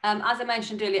 Jonathan. As I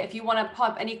mentioned earlier, if you want to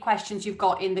pop any questions you've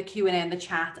got in the Q&A in the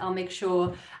chat, I'll make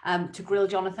sure to grill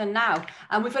Jonathan now.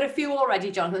 And we've got a few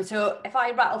already, Jonathan. So if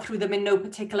I rattle through them in no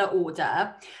particular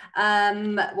order, what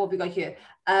have we got here?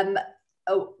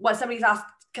 Well, somebody's asked,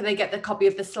 can they get the copy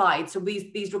of the slides? So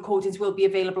these recordings will be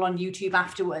available on YouTube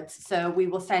afterwards. So we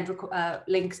will send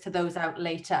links to those out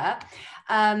later.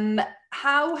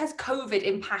 How has COVID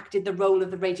impacted the role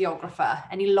of the radiographer?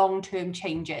 Any long-term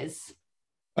changes?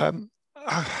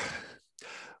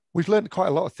 We've learned quite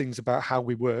a lot of things about how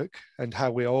we work and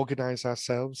how we organize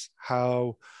ourselves,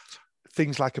 how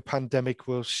things like a pandemic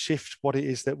will shift what it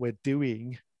is that we're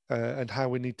doing, and how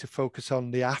we need to focus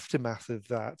on the aftermath of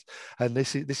that. And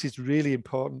this is really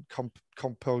important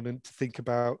component to think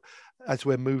about as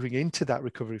we're moving into that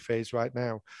recovery phase right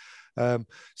now.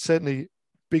 Certainly,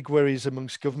 big worries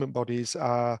amongst government bodies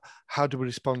are how do we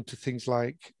respond to things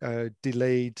like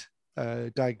delayed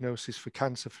diagnosis for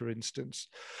cancer, for instance.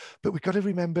 But we've got to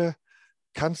remember,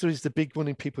 cancer is the big one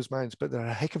in people's minds, but there are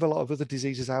a heck of a lot of other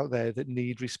diseases out there that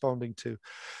need responding to.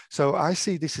 So I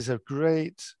see this as a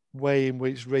great way in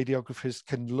which radiographers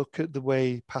can look at the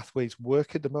way pathways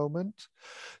work at the moment.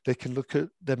 They can look at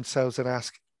themselves and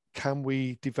ask, can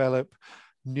we develop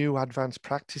new advanced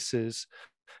practices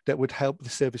that would help the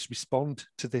service respond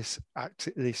to this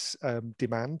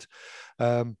demand?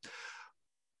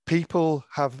 People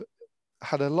have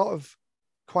had a lot of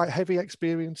quite heavy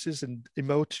experiences and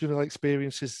emotional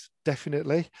experiences,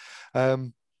 definitely.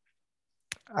 And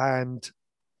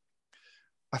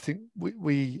I think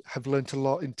we have learned a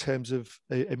lot in terms of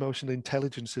emotional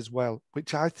intelligence as well,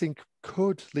 which I think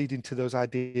could lead into those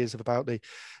ideas about the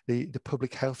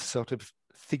public health sort of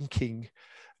thinking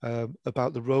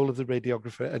about the role of the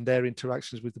radiographer and their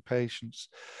interactions with the patients.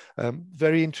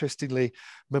 Very interestingly,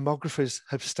 mammographers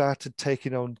have started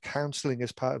taking on counselling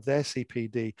as part of their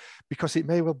CPD, because it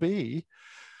may well be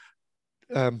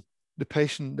the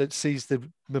patient that sees the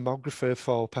mammographer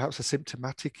for perhaps a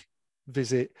symptomatic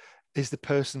visit is the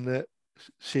person that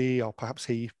she or perhaps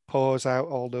he pours out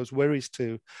all those worries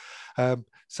to.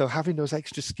 So having those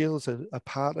extra skills are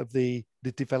part of the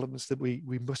developments that we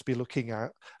must be looking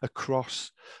at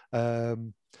across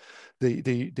the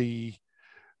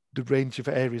range of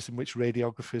areas in which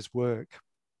radiographers work.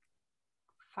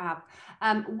 Fab.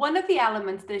 One of the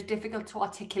elements that is difficult to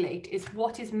articulate is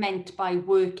what is meant by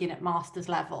working at master's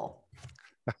level.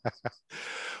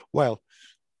 Well,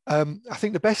 I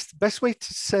think the best way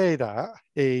to say that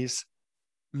is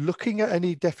looking at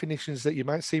any definitions that you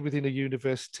might see within a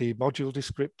university module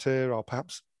descriptor or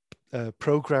perhaps a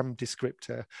program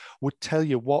descriptor would tell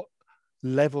you what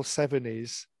level 7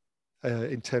 is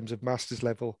in terms of master's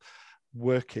level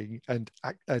working and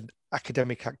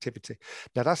academic activity.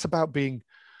 Now that's about being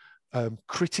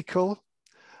critical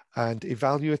and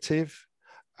evaluative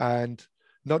and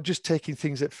not just taking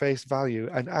things at face value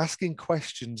and asking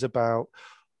questions about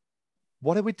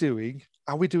what are we doing?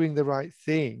 Are we doing the right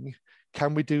thing?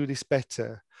 Can we do this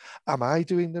better? Am I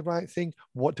doing the right thing?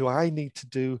 What do I need to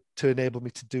do to enable me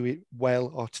to do it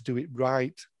well or to do it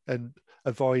right and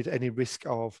avoid any risk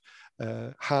of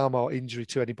harm or injury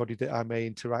to anybody that I may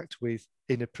interact with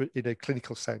in a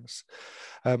clinical sense?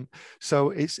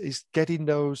 So it's getting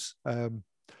those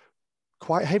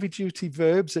quite heavy duty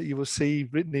verbs that you will see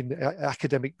written in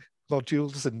academic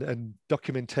modules and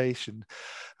documentation.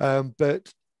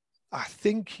 But I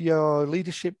think your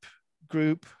leadership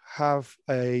group have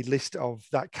a list of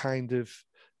that kind of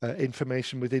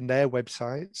information within their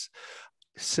websites.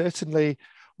 Certainly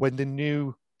when the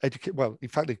new in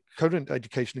fact, the current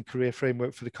education and career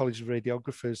framework for the College of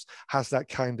Radiographers has that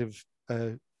kind of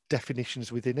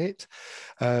definitions within it.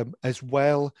 As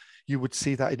well, you would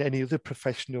see that in any other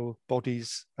professional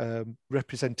bodies'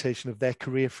 representation of their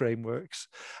career frameworks,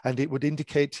 and it would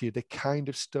indicate to you the kind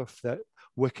of stuff that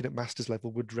working at master's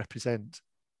level would represent.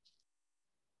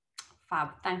 Fab,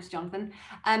 thanks Jonathan.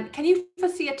 Can you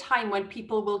foresee a time when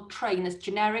people will train as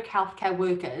generic healthcare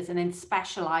workers and then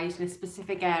specialise in a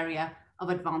specific area of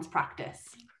advanced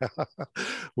practice?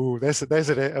 Oh, there's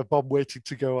a bomb waiting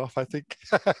to go off, I think.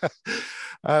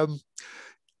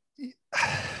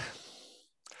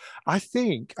 I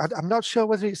think, I'm not sure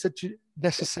whether it's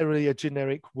necessarily a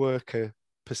generic worker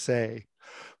per se,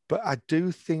 but I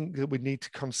do think that we need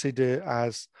to consider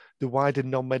as the wider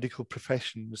non-medical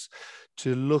professions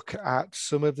to look at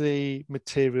some of the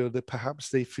material that perhaps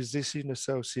the physician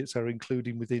associates are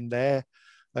including within their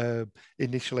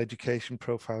initial education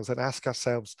profiles and ask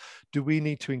ourselves, do we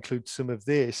need to include some of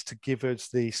this to give us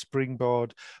the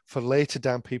springboard for later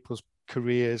down people's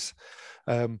careers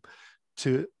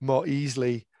to more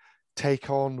easily take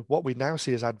on what we now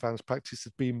see as advanced practice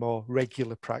as being more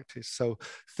regular practice. So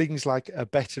things like a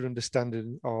better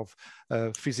understanding of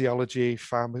physiology,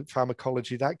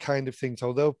 pharmacology, that kind of things.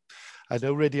 Although I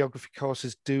know radiography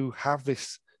courses do have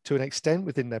this to an extent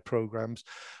within their programs,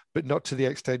 but not to the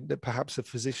extent that perhaps a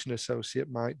physician associate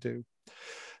might do.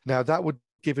 Now that would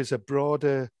give us a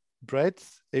broader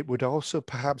breadth. It would also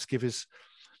perhaps give us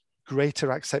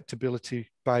greater acceptability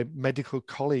by medical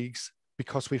colleagues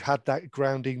because we've had that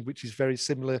grounding, which is very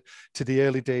similar to the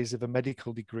early days of a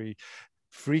medical degree.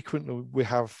 Frequently, we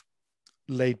have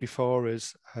laid before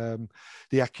us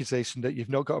the accusation that you've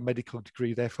not got a medical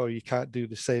degree, therefore you can't do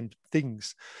the same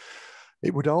things.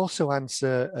 It would also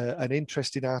answer an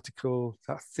interesting article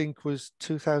that I think was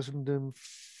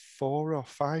 2004 or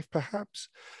 5 perhaps,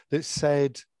 that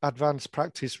said advanced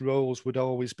practice roles would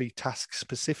always be task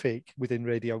specific within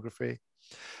radiography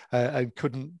and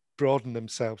couldn't broaden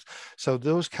themselves. So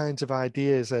those kinds of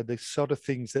ideas are the sort of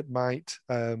things that might,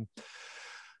 I'm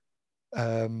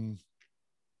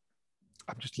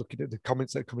just looking at the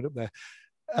comments that are coming up there,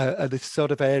 are the sort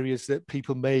of areas that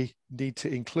people may need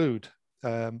to include.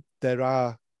 There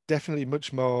are definitely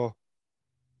much more,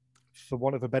 for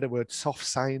want of a better word, soft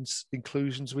science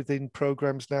inclusions within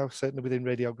programs now, certainly within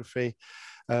radiography,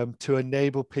 to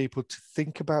enable people to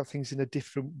think about things in a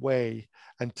different way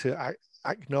and to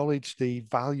acknowledge the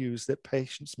values that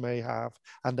patients may have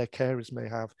and their carers may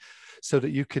have, so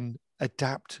that you can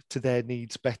adapt to their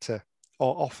needs better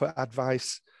or offer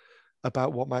advice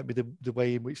about what might be the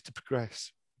way in which to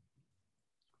progress.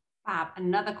 Fab.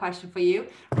 Another question for you.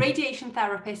 Radiation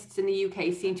therapists in the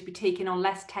UK seem to be taking on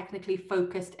less technically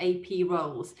focused AP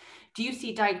roles. Do you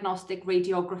see diagnostic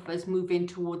radiographers moving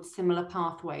towards similar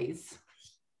pathways?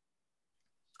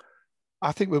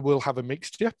 I think we will have a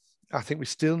mixture. I think we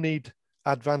still need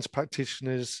advanced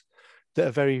practitioners that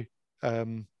are very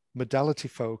modality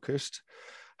focused.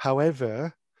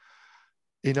 However,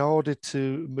 in order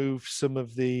to move some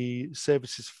of the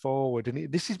services forward,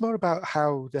 and this is more about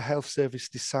how the health service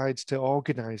decides to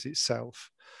organize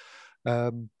itself.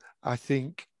 I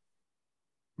think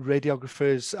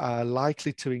radiographers are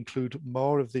likely to include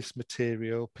more of this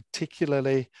material,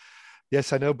 particularly,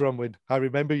 yes, I know Bronwyn, I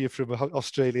remember you from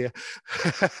Australia,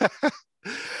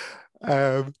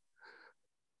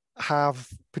 have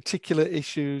particular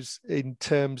issues in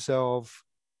terms of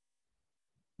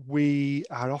we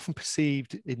are often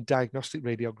perceived in diagnostic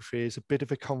radiography as a bit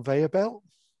of a conveyor belt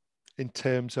in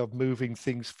terms of moving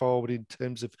things forward, in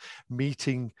terms of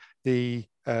meeting the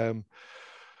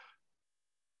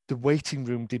waiting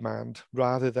room demand,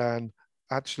 rather than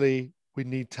actually we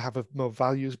need to have a more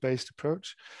values-based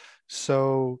approach.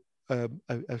 So a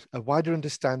wider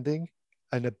understanding,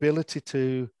 an ability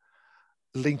to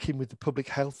link in with the public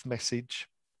health message.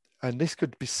 And this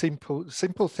could be simple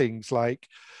things like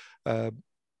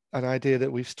an idea that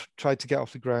we've tried to get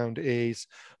off the ground is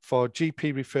for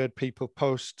GP referred people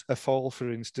post a fall,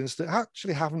 for instance, that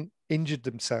actually haven't injured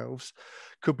themselves,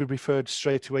 could be referred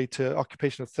straight away to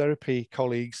occupational therapy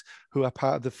colleagues who are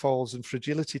part of the falls and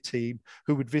fragility team,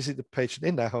 who would visit the patient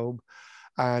in their home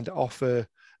and offer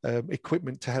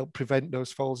equipment to help prevent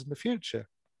those falls in the future.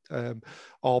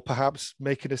 Or perhaps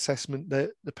make an assessment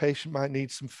that the patient might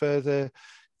need some further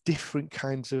different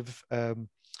kinds of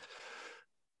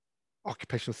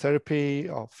occupational therapy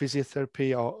or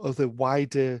physiotherapy or other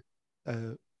wider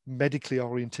medically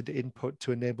oriented input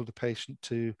to enable the patient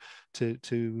to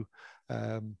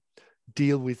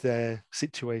deal with their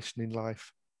situation in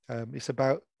life. It's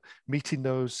about meeting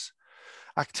those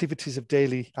activities of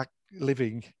daily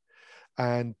living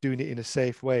and doing it in a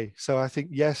safe way. So I think,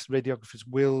 yes, radiographers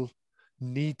will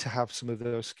need to have some of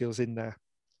those skills in there.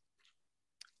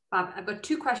 I've got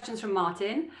two questions from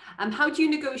Martin. How do you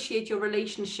negotiate your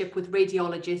relationship with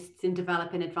radiologists in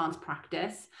developing advanced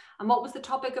practice? And what was the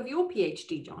topic of your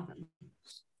PhD, Jonathan?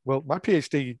 Well, my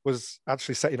PhD was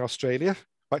actually set in Australia,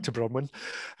 back to Bronwyn.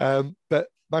 But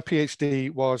my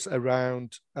PhD was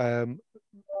around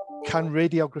can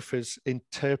radiographers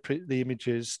interpret the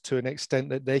images to an extent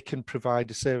that they can provide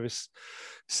a service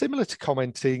similar to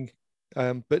commenting,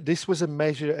 but this was a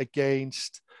measure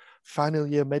against final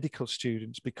year medical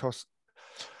students, because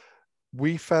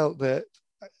we felt that,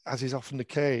 as is often the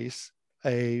case,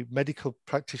 a medical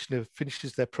practitioner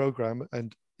finishes their program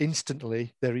and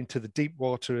instantly they're into the deep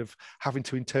water of having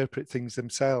to interpret things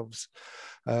themselves.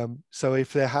 So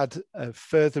if they had a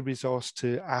further resource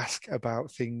to ask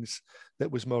about things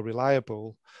that was more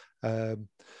reliable,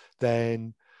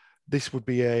 then this would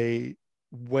be a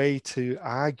way to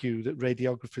argue that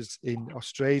radiographers in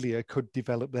Australia could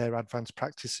develop their advanced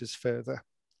practices further.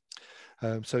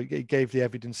 So it gave the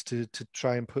evidence to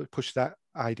try and push that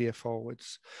idea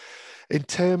forwards. In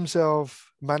terms of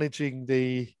managing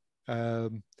the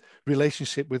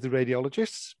relationship with the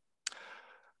radiologists,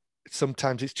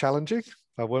 sometimes it's challenging,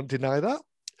 I won't deny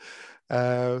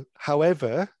that.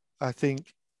 However, I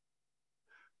think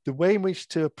the way in which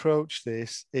to approach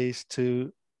this is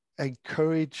to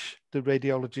encourage the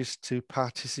radiologist to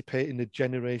participate in the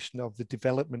generation of the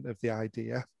development of the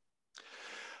idea,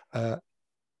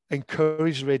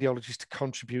 encourage radiologists to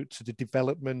contribute to the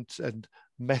development and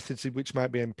methods in which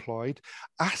might be employed,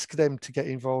 ask them to get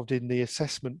involved in the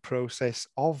assessment process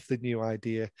of the new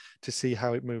idea to see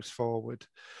how it moves forward.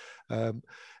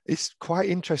 It's quite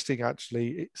interesting,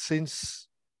 actually, since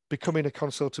becoming a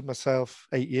consultant myself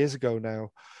 8 years ago now,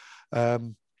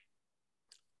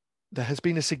 there has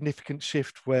been a significant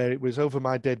shift where it was over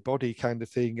my dead body kind of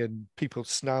thing, and people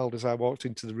snarled as I walked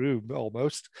into the room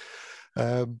almost,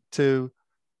 to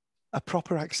a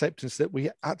proper acceptance that we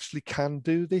actually can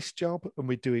do this job and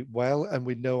we do it well and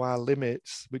we know our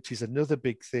limits, which is another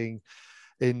big thing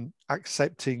in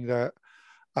accepting that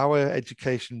our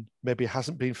education maybe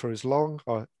hasn't been for as long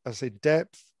or as in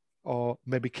depth, or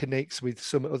maybe connects with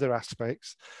some other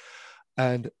aspects.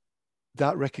 And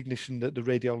that recognition that the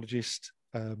radiologist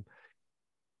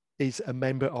is a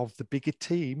member of the bigger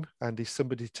team and is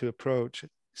somebody to approach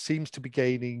seems to be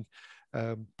gaining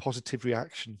positive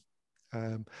reaction.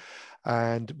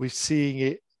 And we're seeing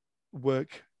it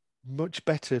work much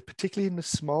better, particularly in the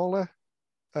smaller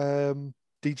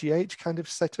DGH kind of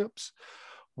setups,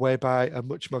 whereby a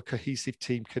much more cohesive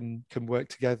team can work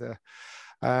together.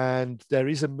 And there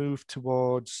is a move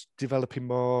towards developing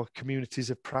more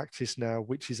communities of practice now,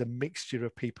 which is a mixture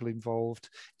of people involved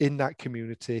in that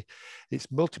community. It's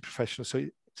multi-professional, so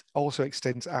it also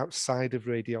extends outside of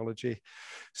radiology,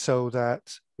 so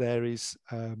that there is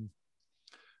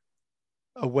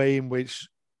a way in which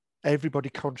everybody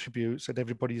contributes and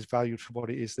everybody is valued for what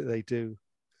it is that they do.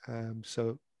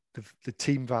 So the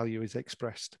team value is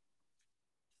expressed.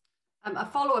 A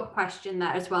follow-up question there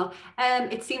as well.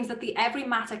 It seems that the Every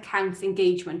Matter Counts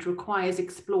engagement requires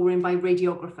exploring by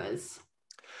radiographers.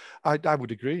 I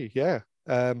would agree, yeah.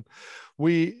 I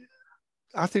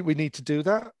think we need to do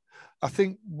that. I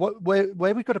think where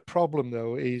we've got a problem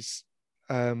though is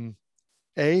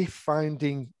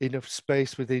finding enough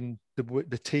space within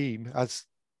the team as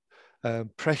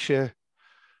pressure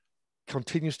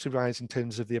continues to rise in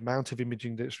terms of the amount of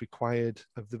imaging that's required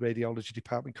of the radiology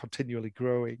department continually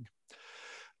growing.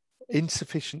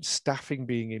 Insufficient staffing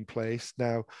being in place.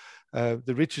 Now,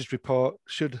 the Richards report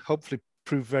should hopefully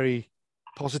prove very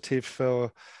positive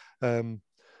for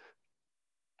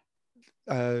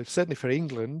certainly for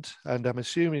England, and I'm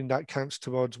assuming that counts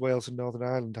towards Wales and Northern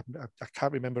Ireland. I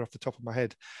can't remember off the top of my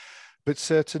head, but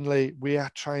certainly we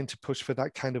are trying to push for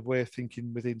that kind of way of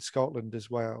thinking within Scotland as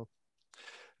well.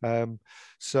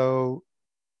 So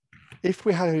if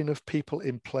we had enough people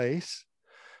in place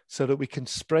so that we can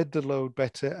spread the load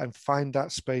better and find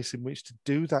that space in which to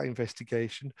do that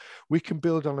investigation, we can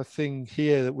build on a thing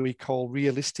here that we call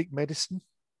realistic medicine,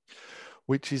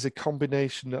 which is a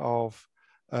combination of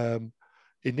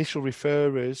initial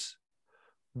referrers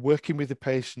working with the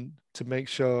patient to make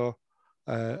sure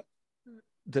that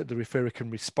the referrer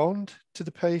can respond to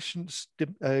the patient's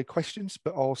questions,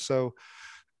 but also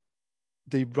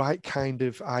the right kind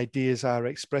of ideas are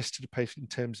expressed to the patient in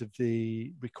terms of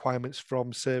the requirements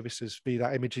from services, be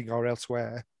that imaging or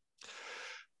elsewhere,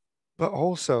 but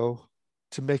also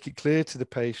to make it clear to the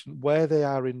patient where they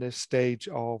are in the stage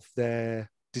of their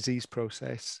disease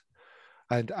process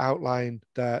and outline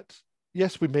that,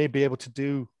 yes, we may be able to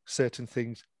do certain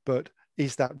things, but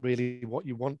is that really what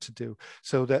you want to do?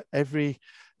 So that every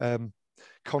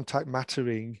contact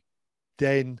mattering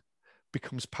then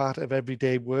becomes part of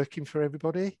everyday working for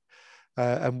everybody.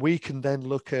 And we can then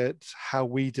look at how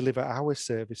we deliver our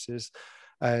services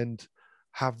and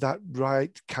have that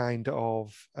right kind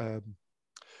of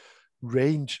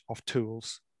range of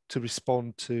tools to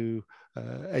respond to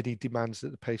any demands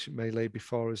that the patient may lay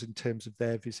before us in terms of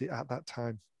their visit at that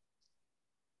time.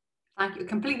 Thank you.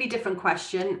 Completely different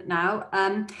question now.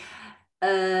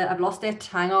 I've lost it.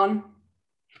 Hang on.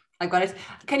 I got it.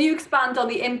 Can you expand on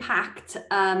the impact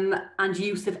and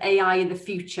use of AI in the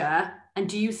future? And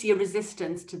do you see a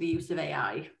resistance to the use of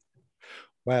AI?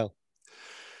 Well,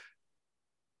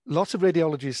 lots of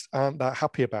radiologists aren't that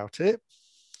happy about it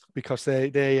because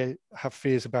they have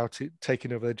fears about it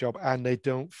taking over their job, and they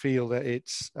don't feel that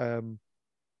it's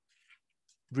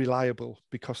reliable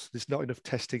because there's not enough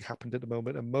testing happened at the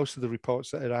moment, and most of the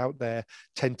reports that are out there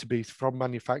tend to be from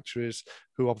manufacturers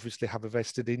who obviously have a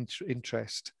vested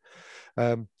interest.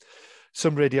 Some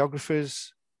radiographers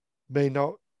may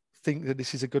not think that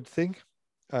this is a good thing.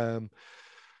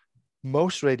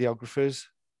 Most radiographers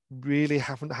really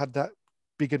haven't had that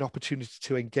big an opportunity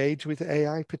to engage with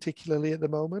AI, particularly at the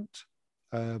moment.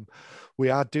 We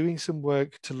are doing some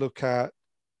work to look at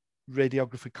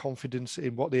radiographer confidence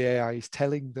in what the AI is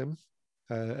telling them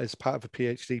as part of a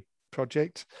PhD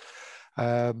project,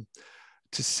 to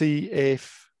see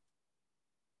if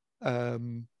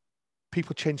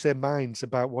people change their minds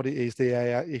about what it is the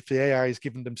AI, if the AI is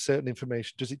giving them certain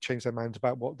information, does it change their minds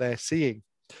about what they're seeing?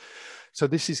 So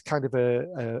this is kind of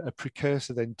a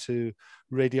precursor then to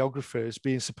radiographers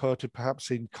being supported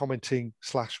perhaps in commenting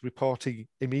 / reporting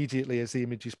immediately as the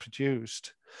image is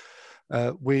produced,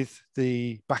 with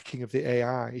the backing of the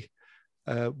AI,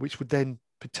 which would then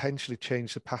potentially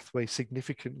change the pathway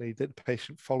significantly that the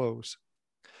patient follows,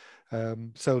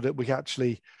 so that we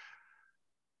actually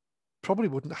probably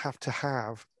wouldn't have to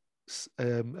have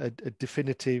a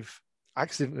definitive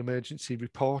accident emergency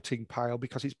reporting pile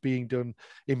because it's being done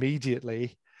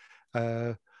immediately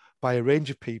by a range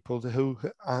of people who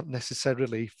aren't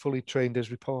necessarily fully trained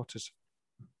as reporters.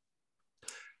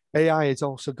 AI has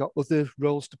also got other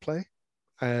roles to play.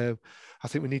 I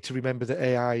think we need to remember that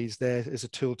AI is there as a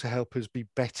tool to help us be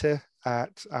better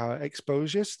at our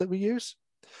exposures that we use,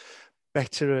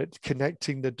 better at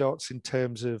connecting the dots in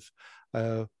terms of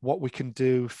what we can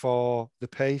do for the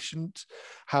patient,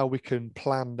 how we can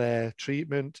plan their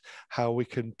treatment, how we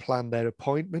can plan their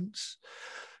appointments,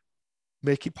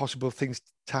 make it possible for things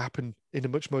to happen in a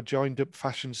much more joined up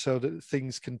fashion so that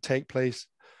things can take place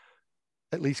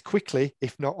at least quickly,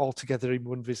 if not altogether in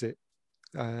one visit.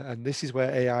 And this is where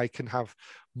AI can have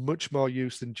much more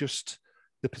use than just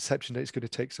the perception that it's going to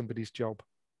take somebody's job.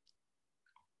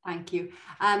 Thank you.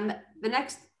 The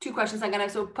next two questions, I'm going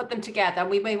to sort of put them together.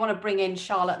 We may want to bring in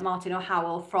Charlotte Martin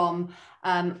O'Howell from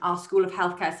our School of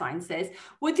Healthcare Sciences.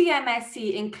 Would the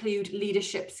MSc include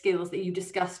leadership skills that you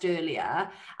discussed earlier?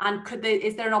 And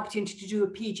is there an opportunity to do a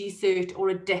PG cert or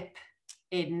a DIP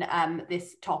in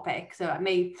this topic? So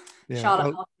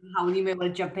Charlotte Martin O'Howell, you may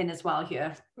want to jump in as well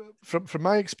here. From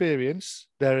my experience,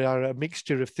 there are a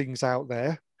mixture of things out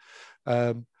there.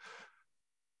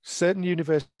 certain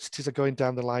universities are going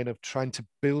down the line of trying to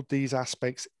build these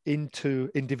aspects into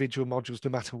individual modules,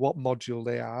 no matter what module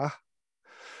they are.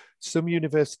 Some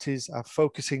universities are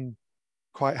focusing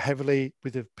quite heavily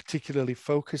with a particularly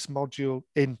focused module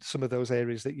in some of those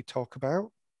areas that you talk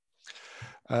about.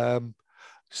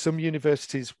 Some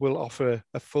universities will offer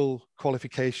a full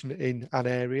qualification in an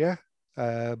area,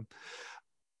 or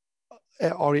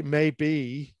it may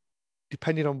be,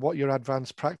 depending on what your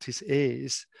advanced practice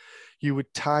is, you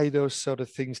would tie those sort of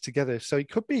things together. So it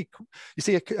could be, you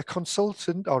see, a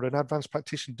consultant or an advanced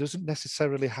practitioner doesn't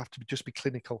necessarily have to just be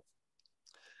clinical.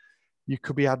 You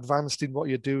could be advanced in what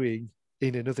you're doing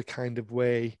in another kind of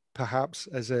way, perhaps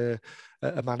as a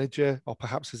manager or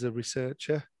perhaps as a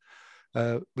researcher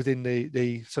within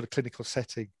the sort of clinical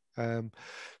setting.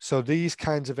 So these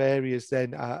kinds of areas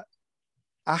then are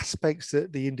aspects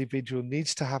that the individual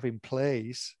needs to have in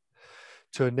place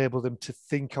to enable them to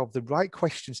think of the right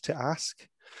questions to ask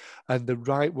and the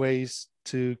right ways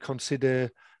to consider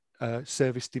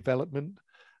service development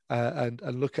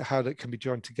and look at how that can be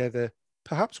joined together,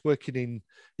 perhaps working in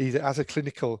either as a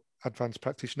clinical advanced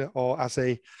practitioner or as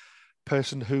a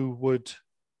person who would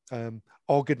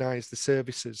organize the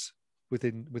services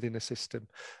within a system.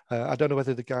 I don't know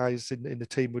whether the guys in the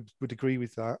team would agree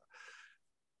with that.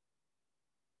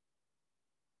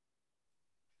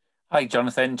 Hi,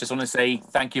 Jonathan. Just want to say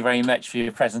thank you very much for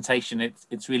your presentation.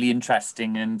 It's really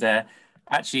interesting, and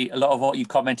actually a lot of what you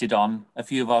commented on, a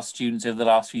few of our students over the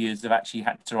last few years have actually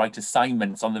had to write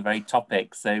assignments on the very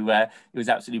topic. So it was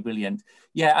absolutely brilliant.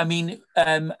 Yeah, I mean,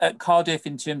 at Cardiff,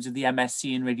 in terms of the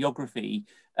MSc in radiography,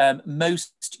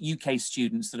 most UK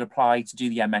students that apply to do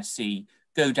the MSc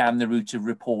go down the route of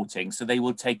reporting. So they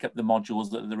will take up the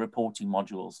modules that are the reporting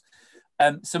modules.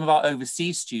 Some of our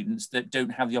overseas students that don't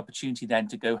have the opportunity then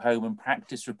to go home and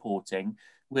practice reporting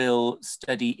will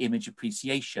study image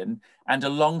appreciation. And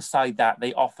alongside that,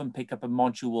 they often pick up a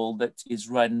module that is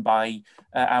run by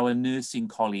our nursing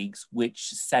colleagues, which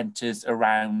centers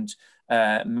around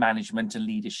management and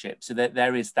leadership. So that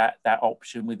there is that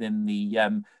option within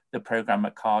the program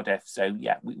at Cardiff. So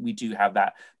yeah, we do have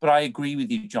that. But I agree with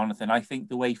you, Jonathan. I think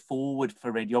the way forward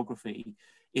for radiography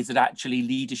is that actually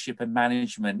leadership and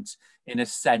management, in a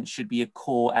sense, should be a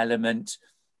core element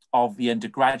of the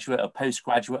undergraduate or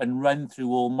postgraduate and run through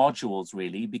all modules,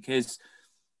 really, because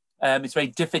it's very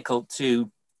difficult to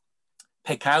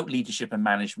pick out leadership and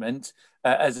management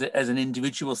as an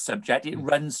individual subject. It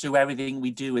runs through everything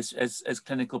we do as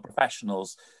clinical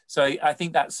professionals. So I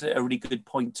think that's a really good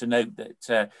point to note,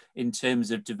 that in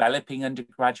terms of developing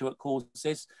undergraduate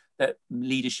courses, that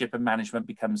leadership and management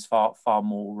becomes far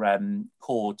more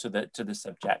core to the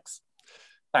subjects.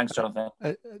 Thanks, Jonathan.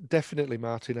 Definitely,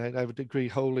 Martin. I would agree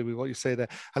wholly with what you say there.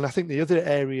 And I think the other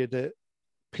area that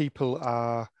people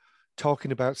are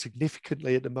talking about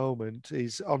significantly at the moment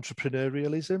is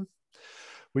entrepreneurialism,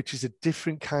 which is a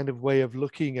different kind of way of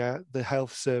looking at the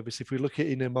health service. If we look at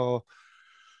it in a more,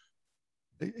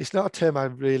 it's not a term I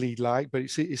really like, but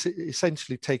it's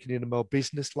essentially taken in a more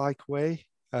business-like way.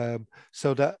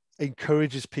 So that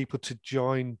encourages people to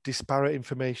join disparate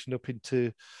information up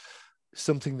into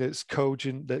something that's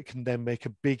cogent, that can then make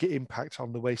a big impact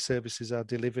on the way services are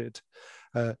delivered.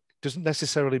 Doesn't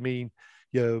necessarily mean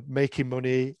you're making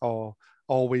money or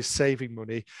always saving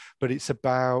money, but it's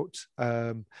about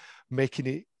making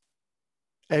it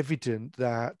evident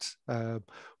that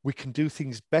we can do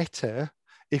things better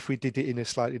if we did it in a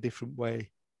slightly different way.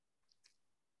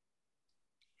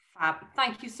 Fab.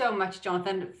 Thank you so much,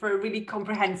 Jonathan, for a really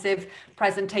comprehensive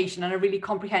presentation and a really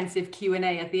comprehensive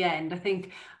Q&A at the end. I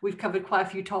think we've covered quite a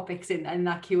few topics in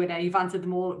that Q&A. You've answered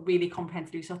them all really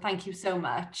comprehensively, so thank you so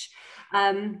much.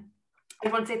 I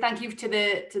want to say thank you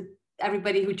to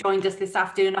everybody who joined us this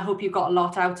afternoon. I hope you got a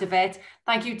lot out of it.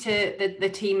 Thank you to the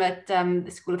team at the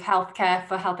School of Healthcare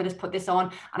for helping us put this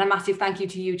on, and a massive thank you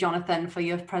to you, Jonathan, for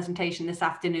your presentation this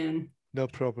afternoon. No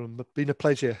problem. It's been a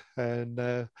pleasure,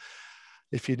 and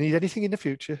if you need anything in the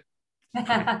future, you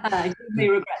may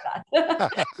regret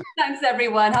that. Thanks,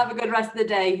 everyone. Have a good rest of the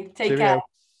day. Take care.